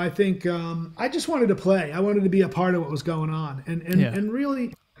don't know. I think I just wanted to play. I wanted to be a part of what was going on. And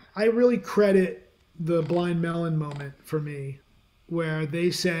really, I really credit the Blind Melon moment for me, where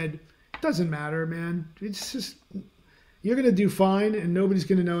they said, it doesn't matter, man. It's just you're going to do fine and nobody's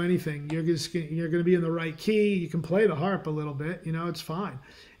going to know anything. You're going to be in the right key. You can play the harp a little bit, you know, it's fine.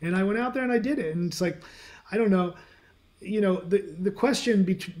 And I went out there and I did it. And it's like, I don't know, you know, the question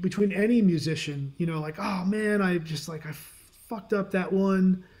between any musician, you know, like, oh man, I fucked up that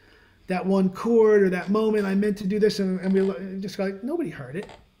one chord or that moment. I meant to do this. And we just like, nobody heard it.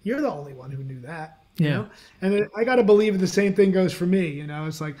 You're the only one who knew that. You know? And I got to believe the same thing goes for me. You know,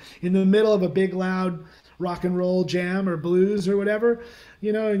 it's like in the middle of a big, loud rock and roll jam or blues or whatever,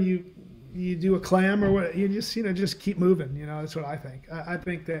 you know, and you do a clam or what, you just, you know, just keep moving. You know, that's what I think. I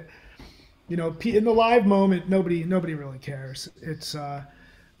think that, you know, in the live moment, nobody really cares. It's, you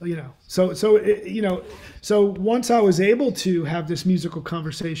know, you know, so once I was able to have this musical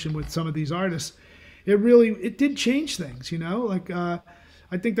conversation with some of these artists, it did change things, you know, like,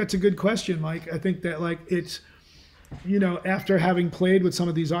 I think that's a good question, Mike. I think that like it's, you know, after having played with some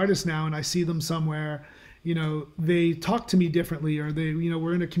of these artists now and I see them somewhere, you know, they talk to me differently, or they, you know,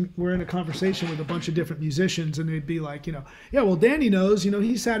 we're in a conversation with a bunch of different musicians and they'd be like, you know, yeah, well, Danny knows, you know,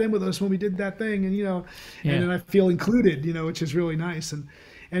 he sat in with us when we did that thing, and, you know, and then I feel included, you know, which is really nice. And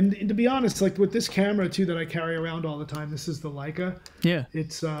to be honest, like with this camera too that I carry around all the time, this is the Leica. Yeah.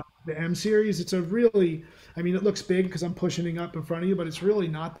 It's the M series. It's a really, I mean, it looks big because I'm pushing it up in front of you, but it's really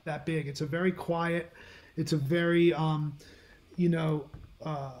not that big. It's a very quiet, it's a very, you know,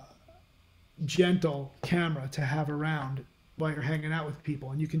 gentle camera to have around while you're hanging out with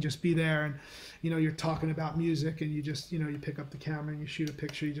people. And you can just be there and, you know, you're talking about music and you just, you know, you pick up the camera and you shoot a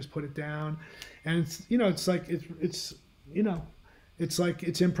picture, you just put it down. And it's, you know, it's like, it's you know, it's like,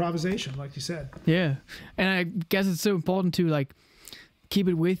 it's improvisation, like you said. Yeah. And I guess it's so important to like keep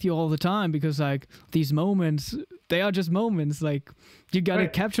it with you all the time, because like these moments, they are just moments. Like you got to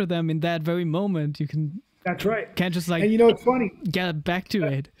capture them in that very moment. You can, that's right. Can't just like, and you know, it's funny, get back to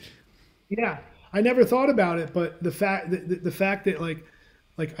it. Yeah. I never thought about it, but the fact that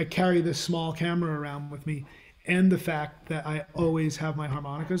like I carry this small camera around with me, and the fact that I always have my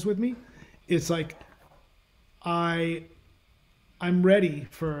harmonicas with me, it's like I'm ready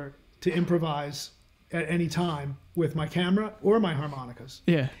to improvise at any time with my camera or my harmonicas.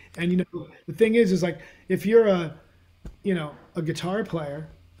 Yeah. And you know, the thing is like if you're a guitar player,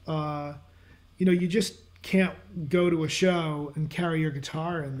 you know, you just can't go to a show and carry your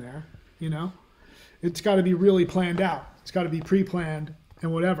guitar in there, you know? It's got to be really planned out. It's got to be pre-planned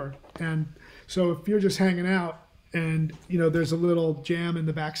and whatever. And so if you're just hanging out and, you know, there's a little jam in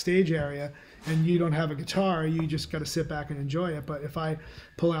the backstage area and you don't have a guitar, you just got to sit back and enjoy it. But if I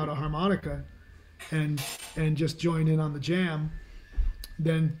pull out a harmonica and just join in on the jam,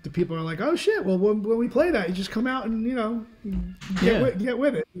 then the people are like, oh shit, well, when we play that, you just come out and, you know, get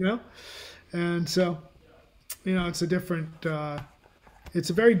with it, you know? And so, you know, it's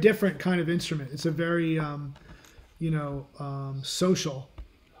a very different kind of instrument. It's a very, you know, social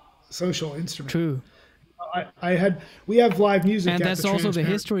instrument. True. We have live music, and that's also the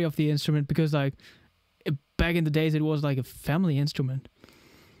history of the instrument, because like back in the days it was like a family instrument.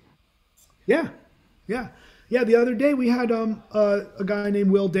 Yeah. The other day we had a guy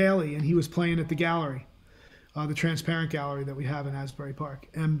named Will Daly, and he was playing at the gallery, the transparent gallery that we have in Asbury Park,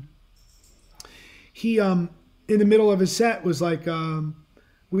 and he in the middle of his set was like,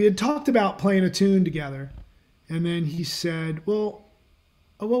 we had talked about playing a tune together, and then he said, well,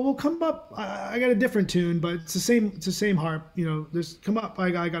 we'll come up. I got a different tune, but it's the same harp. You know, come up.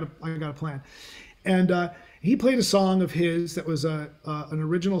 I got a plan. And he played a song of his that was an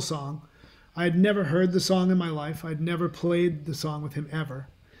original song. I had never heard the song in my life. I'd never played the song with him ever.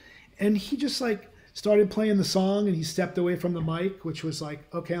 And he just like started playing the song, and he stepped away from the mic, which was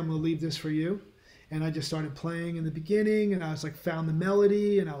like, okay, I'm gonna leave this for you. And I just started playing in the beginning, and I was like, found the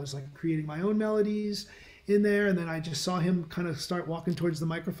melody, and I was like creating my own melodies in there. And then I just saw him kind of start walking towards the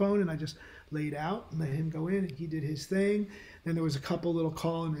microphone, and I just laid out and let him go in, and he did his thing. Then there was a couple little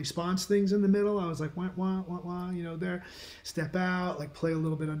call and response things in the middle. I was like, wah, wah, wah, wah, you know, there, step out, like play a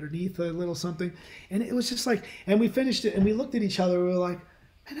little bit underneath a little something. And it was just like, and we finished it and we looked at each other. We were like,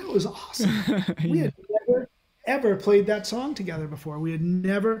 man, that was awesome. We had never, ever played that song together before.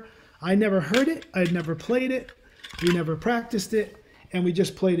 I never heard it. I had never played it. We never practiced it. And we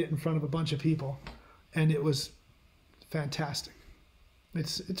just played it in front of a bunch of people. And it was fantastic.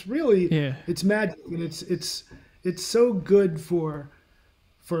 It's really, it's magic. And it's so good for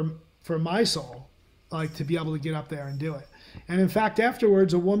my soul, like to be able to get up there and do it. And in fact,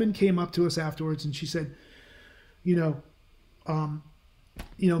 afterwards, a woman came up to us afterwards and she said, you know,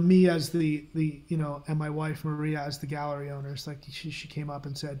 me as the you know, and my wife Maria as the gallery owners, like she came up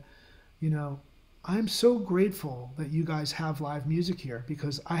and said, you know, I'm so grateful that you guys have live music here,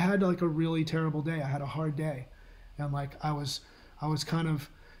 because I had like a really terrible day. I had a hard day. and like I was kind of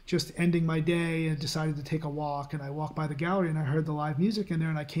just ending my day and decided to take a walk, and I walked by the gallery and I heard the live music in there,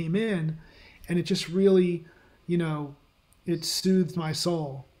 and I came in, and it just really, you know, it soothed my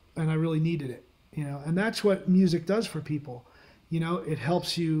soul, and I really needed it, you know. And that's what music does for people, you know. It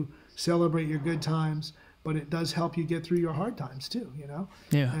helps you celebrate your good times, but it does help you get through your hard times too, you know.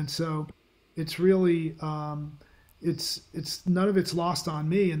 Yeah. And so it's really it's none of it's lost on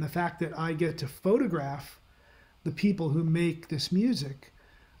me, and the fact that I get to photograph the people who make this music,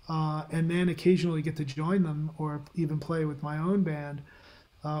 and then occasionally get to join them or even play with my own band,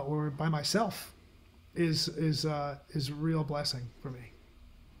 or by myself, is a real blessing for me.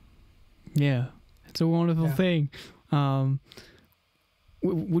 Yeah, it's a wonderful thing.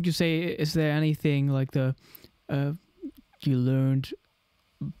 Would you say, is there anything like you learned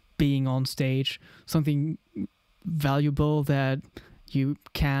being on stage, something valuable that you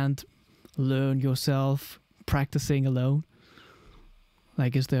can't learn yourself practicing alone?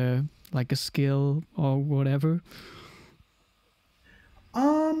 Like, is there like a skill or whatever?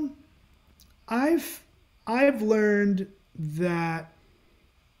 I've learned that,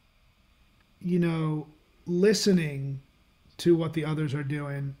 you know, listening to what the others are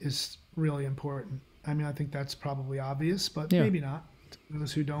doing is really important. I mean, I think that's probably obvious, but maybe not.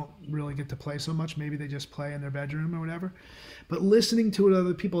 Those who don't really get to play so much, maybe they just play in their bedroom or whatever. But listening to what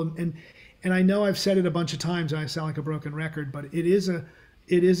other people, and I know I've said it a bunch of times and I sound like a broken record, but it is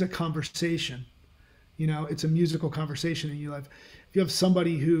a conversation. You know, it's a musical conversation, and if you have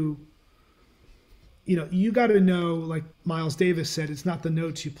somebody who, you know, you got to know, like Miles Davis said, it's not the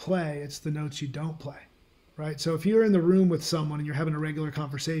notes you play, it's the notes you don't play. Right? So if you're in the room with someone and you're having a regular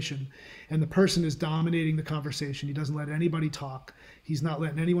conversation and the person is dominating the conversation, he doesn't let anybody talk, he's not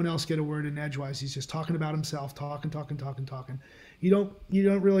letting anyone else get a word in edgewise, he's just talking about himself, talking. You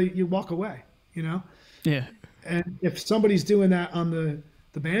don't really, you walk away, you know? Yeah. And if somebody's doing that on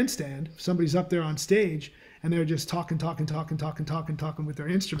the bandstand, if somebody's up there on stage and they're just talking with their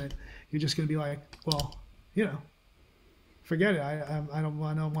instrument, you're just going to be like, well, you know, forget it. I don't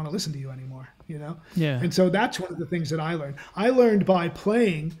want to listen to you anymore, you know? Yeah. And so that's one of the things that I learned. I learned by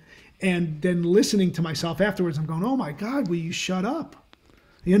playing and then listening to myself afterwards. I'm going, oh my God, will you shut up?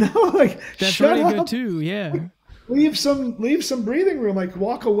 You know, like, that's shut really up. good too. Yeah. Leave some breathing room, like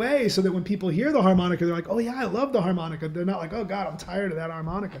walk away, so that when people hear the harmonica, they're like, oh yeah, I love the harmonica. They're not like, oh God, I'm tired of that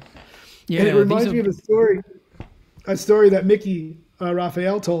harmonica. Yeah. And it reminds me of a story that Mickey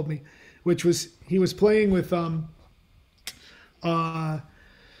Raphael told me, which was, he was playing with, I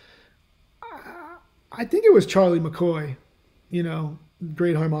think it was Charlie McCoy, you know,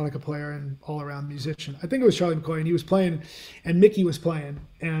 great harmonica player and all around musician. I think it was Charlie McCoy, and he was playing and Mickey was playing.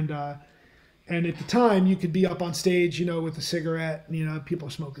 And at the time you could be up on stage, you know, with a cigarette, you know, people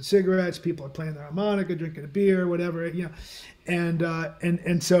are smoking cigarettes, people are playing their harmonica, drinking a beer, whatever, you know.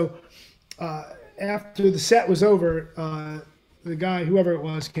 And so after the set was over, the guy, whoever it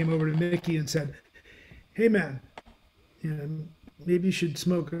was, came over to Mickey and said, hey man, you know, maybe you should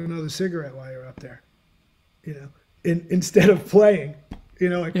smoke another cigarette while you're up there, you know, instead of playing, you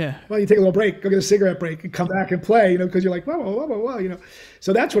know, like, well, you take a little break, go get a cigarette break and come back and play, you know, because you're like, whoa, you know.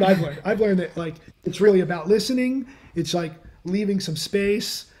 So that's what I've learned. I've learned that, like, it's really about listening. It's like leaving some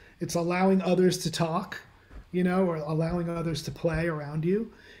space. It's allowing others to talk, you know, or allowing others to play around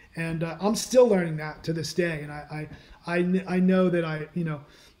you. And I'm still learning that to this day. And I know that you know,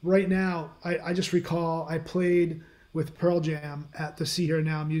 right now, I just recall I played with Pearl Jam at the See Here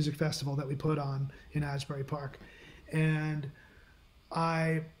Now Music Festival that we put on in Asbury Park. And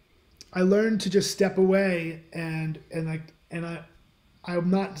I learned to just step away and I'm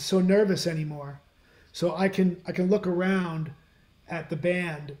not so nervous anymore. So I can look around at the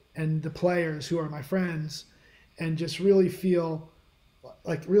band and the players who are my friends and just really feel,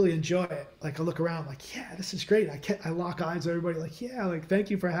 like, really enjoy it. Like, I look around like, yeah, this is great. I lock eyes with everybody, like, yeah, like, thank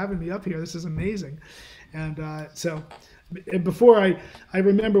you for having me up here. This is amazing. And so before I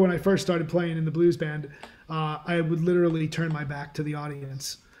remember when I first started playing in the blues band, I would literally turn my back to the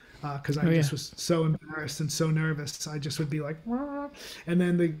audience because I just was so embarrassed and so nervous. I just would be like, wah. And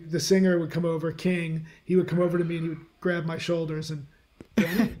then the singer would come over, King. He would come over to me and he would grab my shoulders and,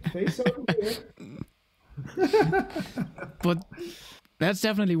 Danny, face over here. But that's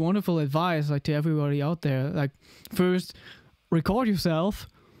definitely wonderful advice, like, to everybody out there. Like, first, record yourself.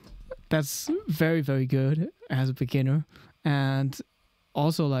 That's very, very good as a beginner. And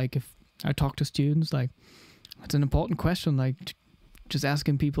also, like, if I talk to students, like, it's an important question, like, just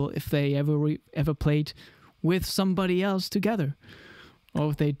asking people if they ever played with somebody else together,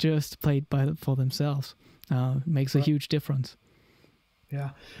 or if they just played for themselves. Makes a huge difference. Yeah.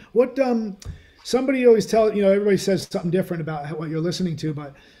 What somebody always everybody says something different about what you're listening to,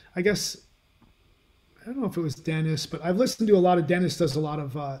 but I guess I don't know if it was Dennis, but I've listened to a lot of Dennis does a lot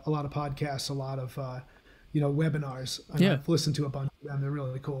of podcasts, a lot of webinars. And Yeah. I've listened to a bunch of them. They're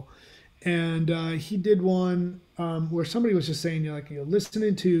really cool. And he did one where somebody was just saying,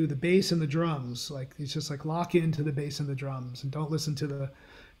 listening to the bass and the drums, like it's just like lock into the bass and the drums, and don't listen to the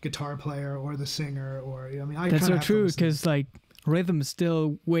guitar player or the singer That's so true, because like rhythm is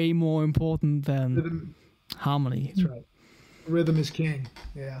still way more important than rhythm. harmony. That's right. Rhythm is king.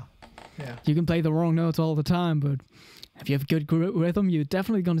 Yeah. Yeah. You can play the wrong notes all the time, but if you have good rhythm, you're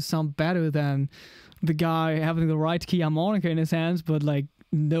definitely going to sound better than the guy having the right key harmonica in his hands, but like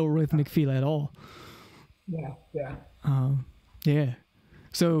no rhythmic feel at all. Yeah. Yeah. Yeah.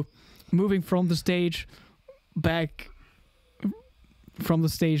 So moving from the stage back from the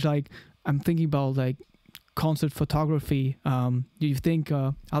stage, like I'm thinking about like concert photography. Do you think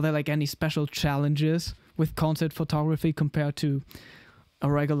are there like any special challenges with concert photography compared to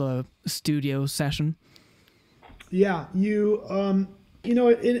a regular studio session? Yeah,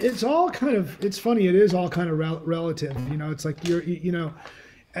 it's all kind of, it's funny, it is all kind of relative. It's like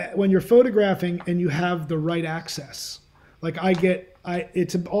when you're photographing and you have the right access, like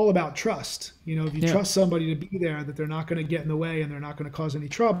it's all about trust. If you trust somebody to be there, that they're not going to get in the way and they're not going to cause any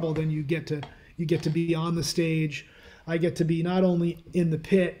trouble, then you get to be on the stage. I get to be not only in the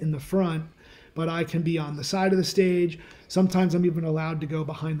pit in the front, but I can be on the side of the stage. Sometimes I'm even allowed to go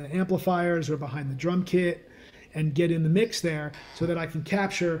behind the amplifiers or behind the drum kit and get in the mix there so that I can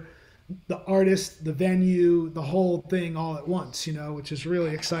capture the artist, the venue, the whole thing all at once, which is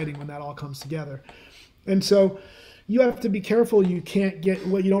really exciting when that all comes together. And so you have to be careful. You can't get,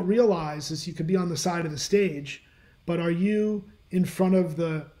 what you don't realize is you could be on the side of the stage, but are you in front of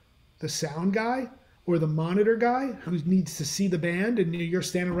the sound guy or the monitor guy who needs to see the band, and you're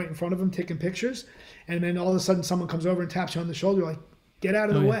standing right in front of him taking pictures, and then all of a sudden someone comes over and taps you on the shoulder, like, get out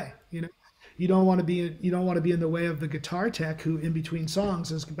of the way. You don't want to be in the way of the guitar tech who in between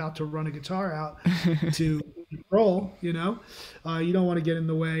songs is about to run a guitar out to roll. You don't want to get in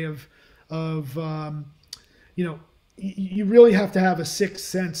the way of you really have to have a sixth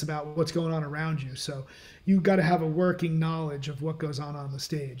sense about what's going on around you. So you've got to have a working knowledge of what goes on the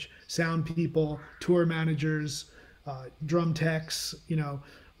stage. Sound people, tour managers, drum techs,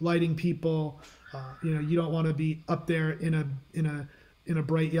 lighting people. You don't want to be up there in a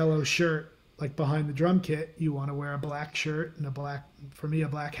bright yellow shirt like behind the drum kit. You want to wear a black shirt and a black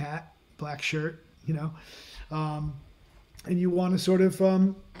hat, black shirt. And you want to sort of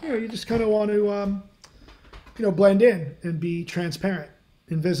you just kind of want to blend in and be transparent,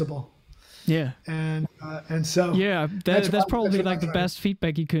 invisible. Yeah. And so yeah, that's probably like the best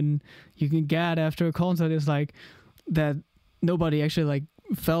feedback you can get after a concert is like that nobody actually like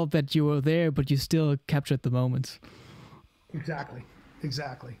felt that you were there, but you still captured the moments. Exactly.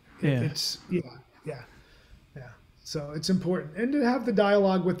 Yeah. Yeah. So it's important, and to have the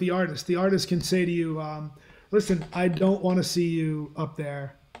dialogue with the artist. The artist can say to you, "Listen, I don't want to see you up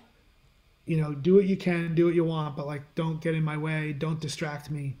there. Do what you can, do what you want, but like, don't get in my way. Don't distract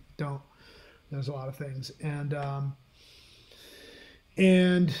me. Don't." There's a lot of things, and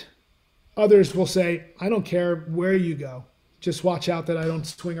others will say, "I don't care where you go. Just watch out that I don't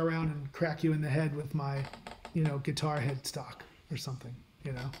swing around and crack you in the head with my, guitar headstock or something."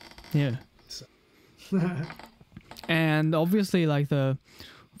 Yeah. So. And obviously, like the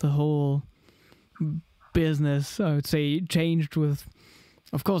whole business, I would say, changed with.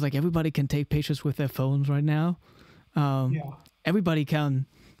 Of course, like everybody can take pictures with their phones right now. Everybody can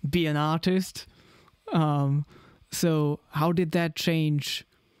be an artist. So how did that change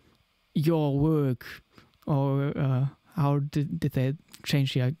your work, or how did that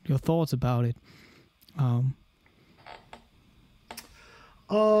change your thoughts about it?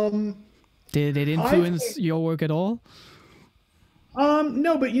 Did it influence your work at all?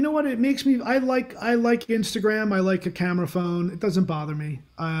 No, but you know what? It makes me. I like Instagram. I like a camera phone. It doesn't bother me.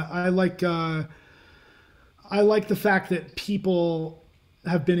 I like the fact that people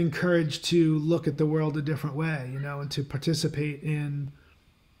have been encouraged to look at the world a different way, and to participate in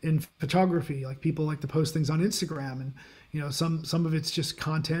photography. Like people like to post things on Instagram, and some of it's just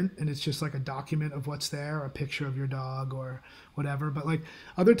content, and it's just like a document of what's there, a picture of your dog or whatever. But like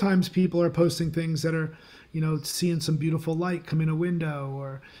other times, people are posting things that are, seeing some beautiful light come in a window,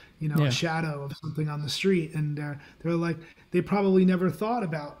 or a shadow of something on the street, and they're like, they probably never thought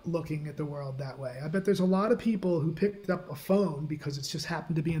about looking at the world that way. I bet there's a lot of people who picked up a phone because it's just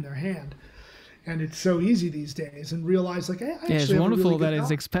happened to be in their hand, and it's so easy these days, and realize like, hey, it's wonderful that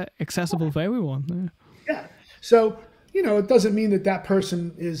it's accessible for everyone. Yeah. So it doesn't mean that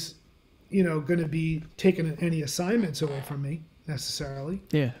person is going to be taking any assignments away from me necessarily,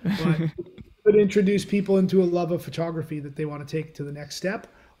 Yeah. but could introduce people into a love of photography that they want to take to the next step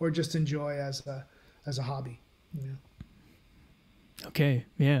or just enjoy as a hobby. You know? Okay.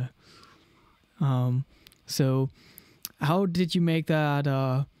 Yeah. So how did you make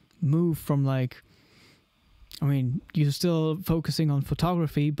that move from like, I mean, you're still focusing on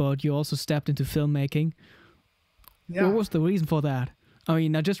photography, but you also stepped into filmmaking. Yeah. What was the reason for that? I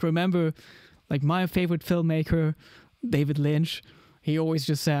mean, I just remember like my favorite filmmaker, David Lynch, he always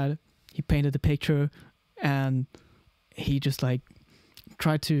just said he painted the picture and he just like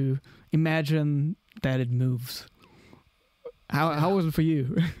tried to imagine that it moves. How was it for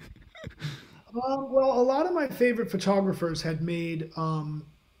you? Well, a lot of my favorite photographers had made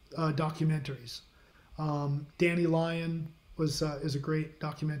documentaries. Danny Lyon is a great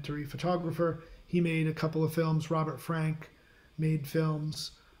documentary photographer. He made a couple of films. Robert Frank made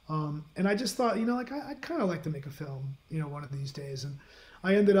films. And I just thought, like I'd kind of like to make a film, one of these days. And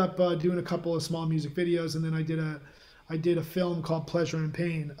I ended up doing a couple of small music videos, and then I did a film called Pleasure and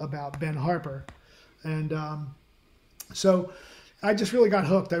Pain about Ben Harper. And so I just really got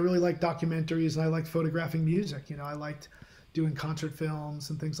hooked. I really liked documentaries, and I liked photographing music. I liked doing concert films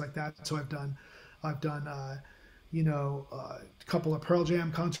and things like that. So I've done a couple of Pearl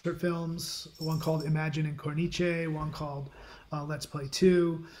Jam concert films, one called Imagine in Corniche, one called Let's Play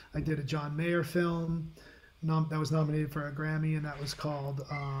 2. I did a John Mayer film that was nominated for a Grammy, and that was called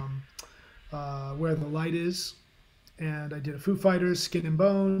Where the Light Is. And I did a Foo Fighters, Skin and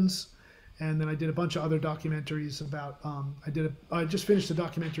Bones. And then I did a bunch of other documentaries about, I just finished a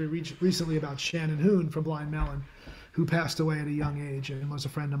documentary recently about Shannon Hoon from Blind Melon, who passed away at a young age and was a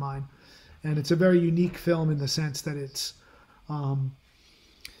friend of mine. And it's a very unique film in the sense that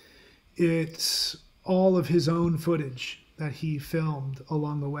it's all of his own footage that he filmed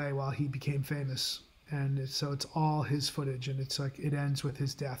along the way while he became famous. And so it's all his footage, and it's like it ends with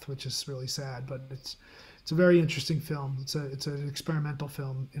his death, which is really sad, but it's a very interesting film. It's an experimental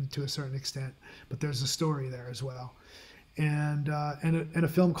film to a certain extent, but there's a story there as well. And a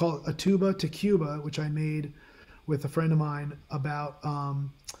film called A Tuba to Cuba, which I made with a friend of mine about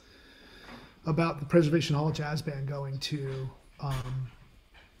the Preservation Hall Jazz Band going to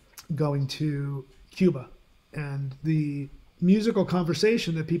Cuba, and the musical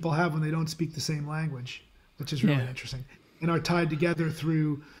conversation that people have when they don't speak the same language, which is really interesting, and are tied together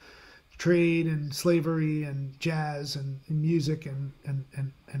through trade and slavery and jazz and music and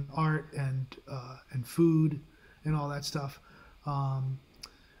art and food and all that stuff.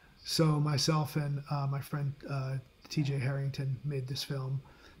 So myself and my friend TJ Harrington made this film,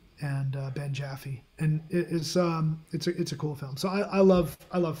 and Ben Jaffe, and it's a cool film. So I love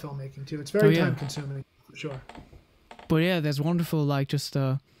filmmaking too. It's very time consuming for sure. But yeah, that's wonderful. Like just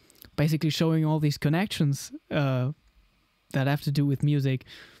basically showing all these connections that have to do with music,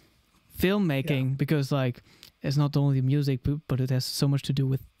 filmmaking, because like it's not only music, but it has so much to do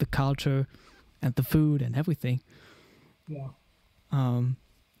with the culture and the food and everything. Yeah.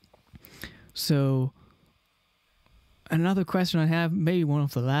 So another question I have, maybe one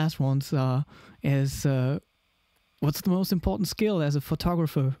of the last ones, is what's the most important skill as a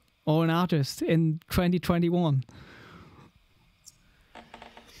photographer or an artist in 2021?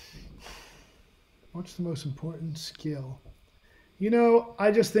 What's the most important skill?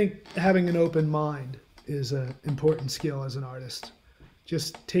 I just think having an open mind is an important skill as an artist.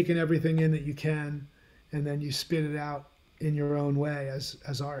 Just taking everything in that you can, and then you spit it out in your own way as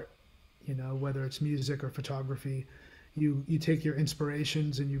art. Whether it's music or photography, you take your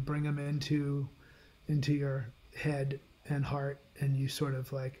inspirations and you bring them into your head and heart, and you sort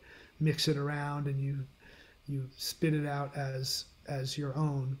of like mix it around, and you spit it out as your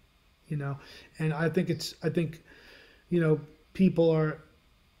own. And I think people are,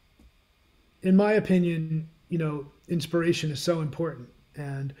 in my opinion, inspiration is so important.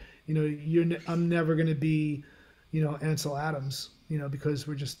 And, I'm never going to be, Ansel Adams, because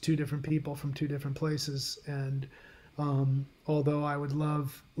we're just two different people from two different places. And although I would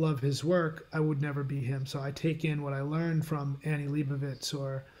love his work, I would never be him. So I take in what I learned from Annie Leibovitz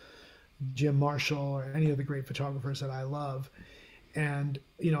or Jim Marshall or any of the great photographers that I love. And,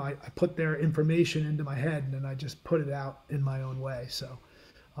 I put their information into my head, and then I just put it out in my own way. So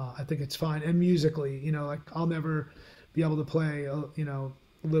I think it's fine. And musically, like I'll never be able to play,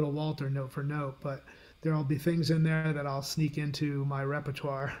 Little Walter note for note, but there'll be things in there that I'll sneak into my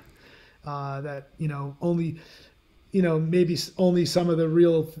repertoire that, only maybe only some of the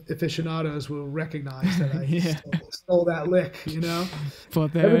real aficionados will recognize that I Yeah. stole that lick,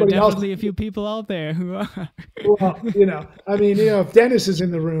 But there are Everybody else, definitely a few people out there who are. well, I mean, if Dennis is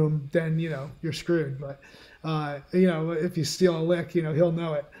in the room, then, you're screwed. But, if you steal a lick, he'll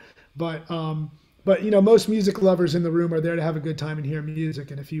know it. But, most music lovers in the room are there to have a good time and hear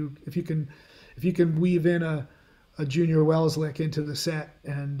music. And if you can weave in a Junior Wells lick into the set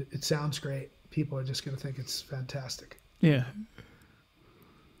and it sounds great, people are just going to think it's fantastic. Yeah.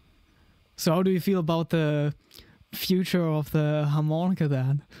 So how do you feel about the future of the harmonica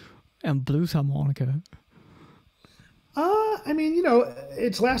then, and blues harmonica? I mean,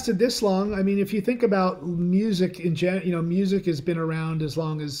 it's lasted this long. I mean, if you think about music in general, music has been around as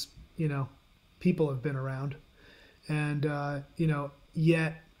long as, people have been around. And,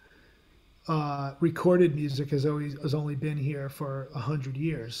 yet recorded music has only been here for 100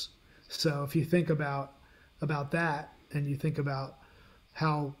 years. So if you think about that, and you think about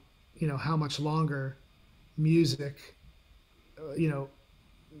how much longer music,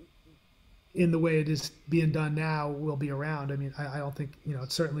 in the way it is being done now will be around. I mean, I don't think,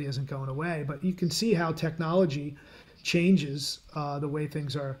 it certainly isn't going away, but you can see how technology changes the way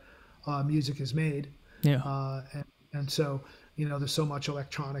things are, music is made. Yeah. And so, there's so much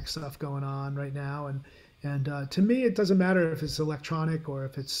electronic stuff going on right now. And to me, it doesn't matter if it's electronic or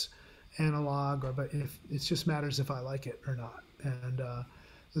if it's analog, but if it just matters if I like it or not. And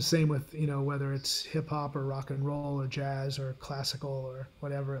the same with, whether it's hip hop or rock and roll or jazz or classical or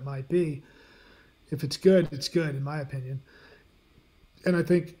whatever it might be. If it's good, it's good, in my opinion. And I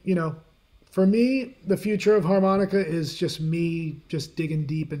think, for me, the future of harmonica is just me just digging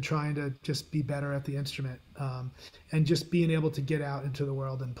deep and trying to just be better at the instrument, and just being able to get out into the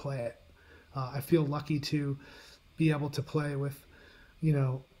world and play it. I feel lucky to be able to play with,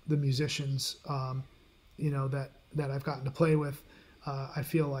 the musicians, that I've gotten to play with. I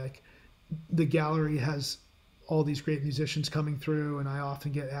feel like the gallery has all these great musicians coming through, and I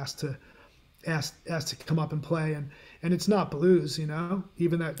often get asked to come up and play, and it's not blues,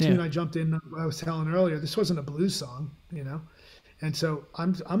 even that tune I jumped in, I was telling earlier, this wasn't a blues song, and so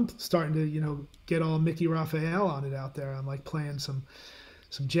I'm starting to, get all Mickey Raphael on it out there. I'm like playing some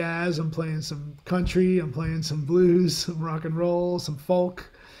jazz, I'm playing some country, I'm playing some blues, some rock and roll, some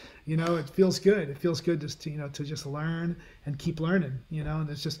folk. It feels good. It feels good just to just learn and keep learning, and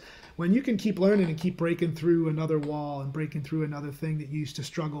it's just when you can keep learning and keep breaking through another wall and breaking through another thing that you used to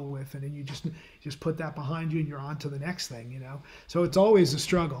struggle with, and then you just put that behind you and you're on to the next thing, So it's always a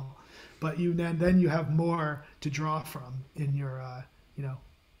struggle, but then you have more to draw from in your,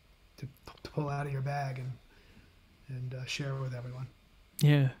 to pull out of your bag and share with everyone.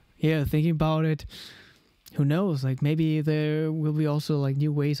 Yeah. Yeah. Thinking about it, who knows? Like maybe there will be also like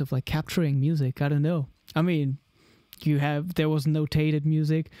new ways of like capturing music. I don't know. I mean, there was notated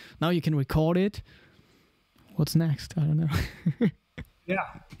music. Now you can record it. What's next? I don't know. Yeah.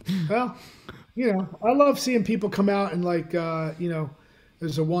 Well, I love seeing people come out and like,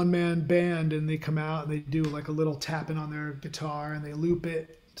 there's a one-man band and they come out and they do like a little tapping on their guitar and they loop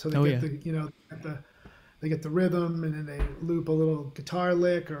it. So they they get the rhythm, and then they loop a little guitar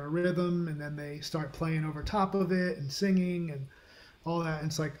lick or a rhythm, and then they start playing over top of it and singing and all that. And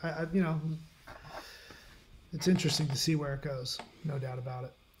it's like, it's interesting to see where it goes. No doubt about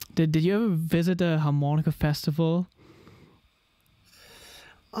it. Did you ever visit a harmonica festival?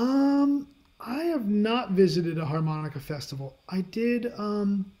 I have not visited a harmonica festival. I did.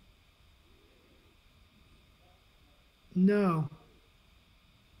 No,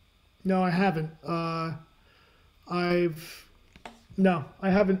 I haven't. I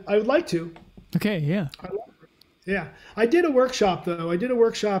haven't. I would like to. Okay, yeah. Yeah. I did a workshop, though. I did a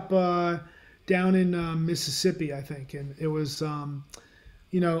workshop down in Mississippi, I think. And it was, I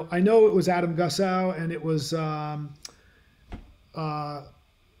know it was Adam Gussow, and it was,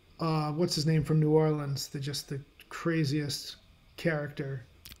 what's his name from New Orleans? The craziest character.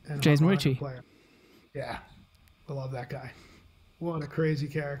 And Jason Ritchie. Player. Yeah. I love that guy. What a crazy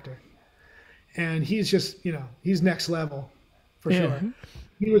character. And he's just, he's next level for sure.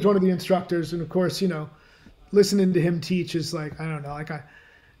 He was one of the instructors. And of course, listening to him teach is like, I don't know, like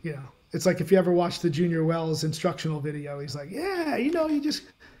it's like if you ever watch the Junior Wells instructional video, he's like, yeah, you just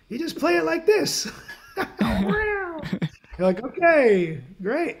play it like this. You're like, okay,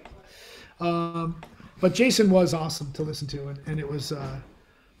 great. But Jason was awesome to listen to. And it was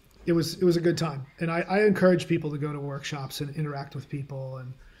a good time. And I encourage people to go to workshops and interact with people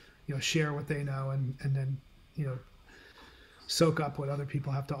and, share what they know and then, soak up what other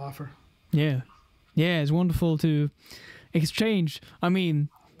people have to offer. Yeah. Yeah, it's wonderful to exchange. I mean,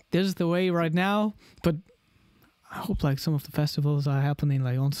 this is the way right now, but I hope like some of the festivals are happening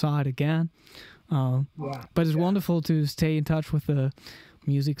like on site again. But it's wonderful to stay in touch with the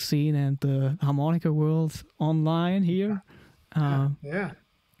music scene and the harmonica world online here. Yeah.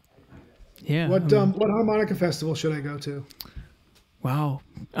 What harmonica festival should I go to? Wow.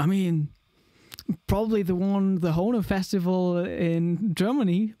 I mean, probably the Hohner festival in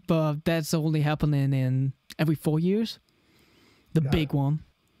Germany, but that's only happening in every 4 years. The big one.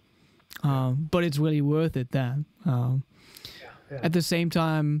 But it's really worth it then. At the same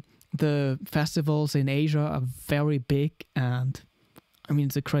time, the festivals in Asia are very big, and I mean,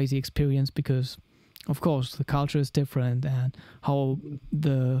 it's a crazy experience because, of course, the culture is different, and how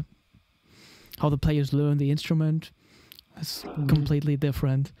the players learn the instrument is completely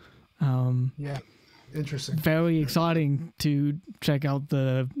different. Interesting. Very exciting to check out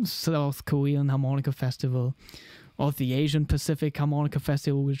the South Korean Harmonica Festival or the Asian Pacific Harmonica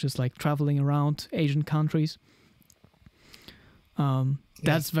Festival, which is like traveling around Asian countries.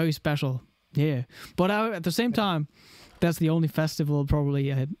 That's very special. Yeah. But at the same time, that's the only festival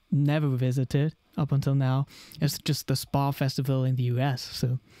probably I had never visited up until now. It's just the Spa Festival in the US.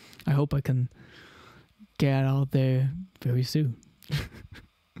 So I hope I can get out there very soon.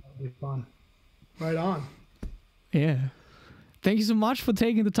 That'll be fun. Right on. Yeah. Thank you so much for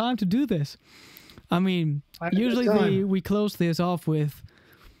taking the time to do this. I mean, usually we close this off with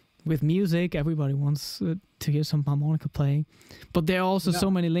music. Everybody wants to hear some harmonica playing. But there are also so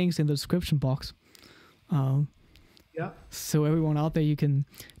many links in the description box. So everyone out there, you can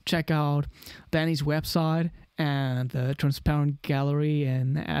check out Danny's website and the Transparent Gallery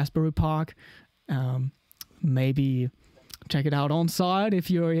in Asbury Park. Maybe check it out on site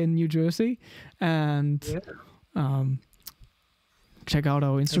if you're in New Jersey. And check out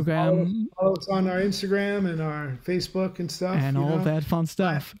our Instagram. Follow us on our Instagram and our Facebook and stuff. And all that fun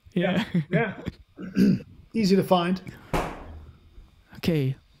stuff. Yeah. Easy to find.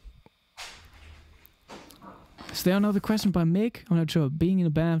 Okay. Is there another question by Mick? I'm not sure. Being in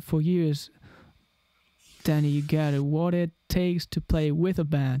a band for years, Danny, you got it. What it takes to play with a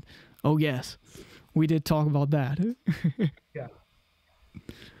band. Oh, yes. We did talk about that.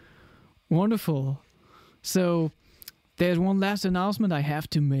 Wonderful. So there's one last announcement I have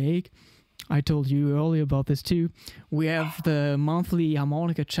to make. I told you earlier about this too. We have the monthly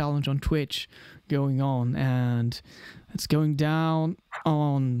harmonica challenge on Twitch going on, and it's going down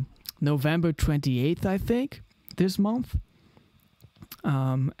on November 28th, I think, this month,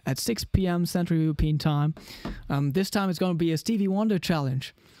 at 6 p.m. Central European time. This time it's going to be a Stevie Wonder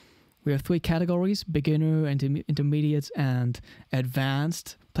challenge. We have 3 categories: beginner, intermediate, and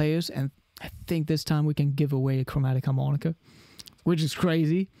advanced players. And I think this time we can give away a chromatic harmonica, which is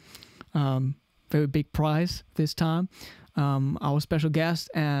crazy. Very big prize this time. Our special guest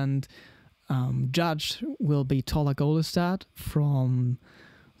and judge will be Tollak Ollestad from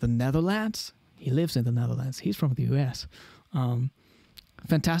the Netherlands. He lives in the Netherlands. He's from the US.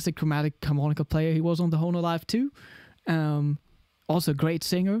 Fantastic chromatic harmonica player. He was on the Hohner Live too. Also a great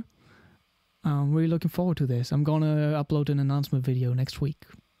singer. I'm really looking forward to this. I'm gonna upload an announcement video next week.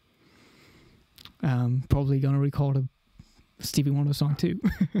 Probably gonna record a Stevie Wonder song too.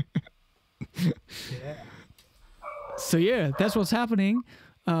 So yeah, that's what's happening.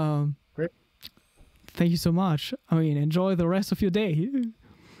 Great. Thank you so much. I mean, enjoy the rest of your day.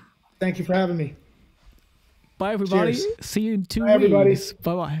 Thank you for having me. Bye everybody. Cheers. See you in 2 Bye, everybody. weeks.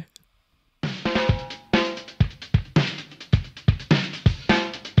 Bye bye.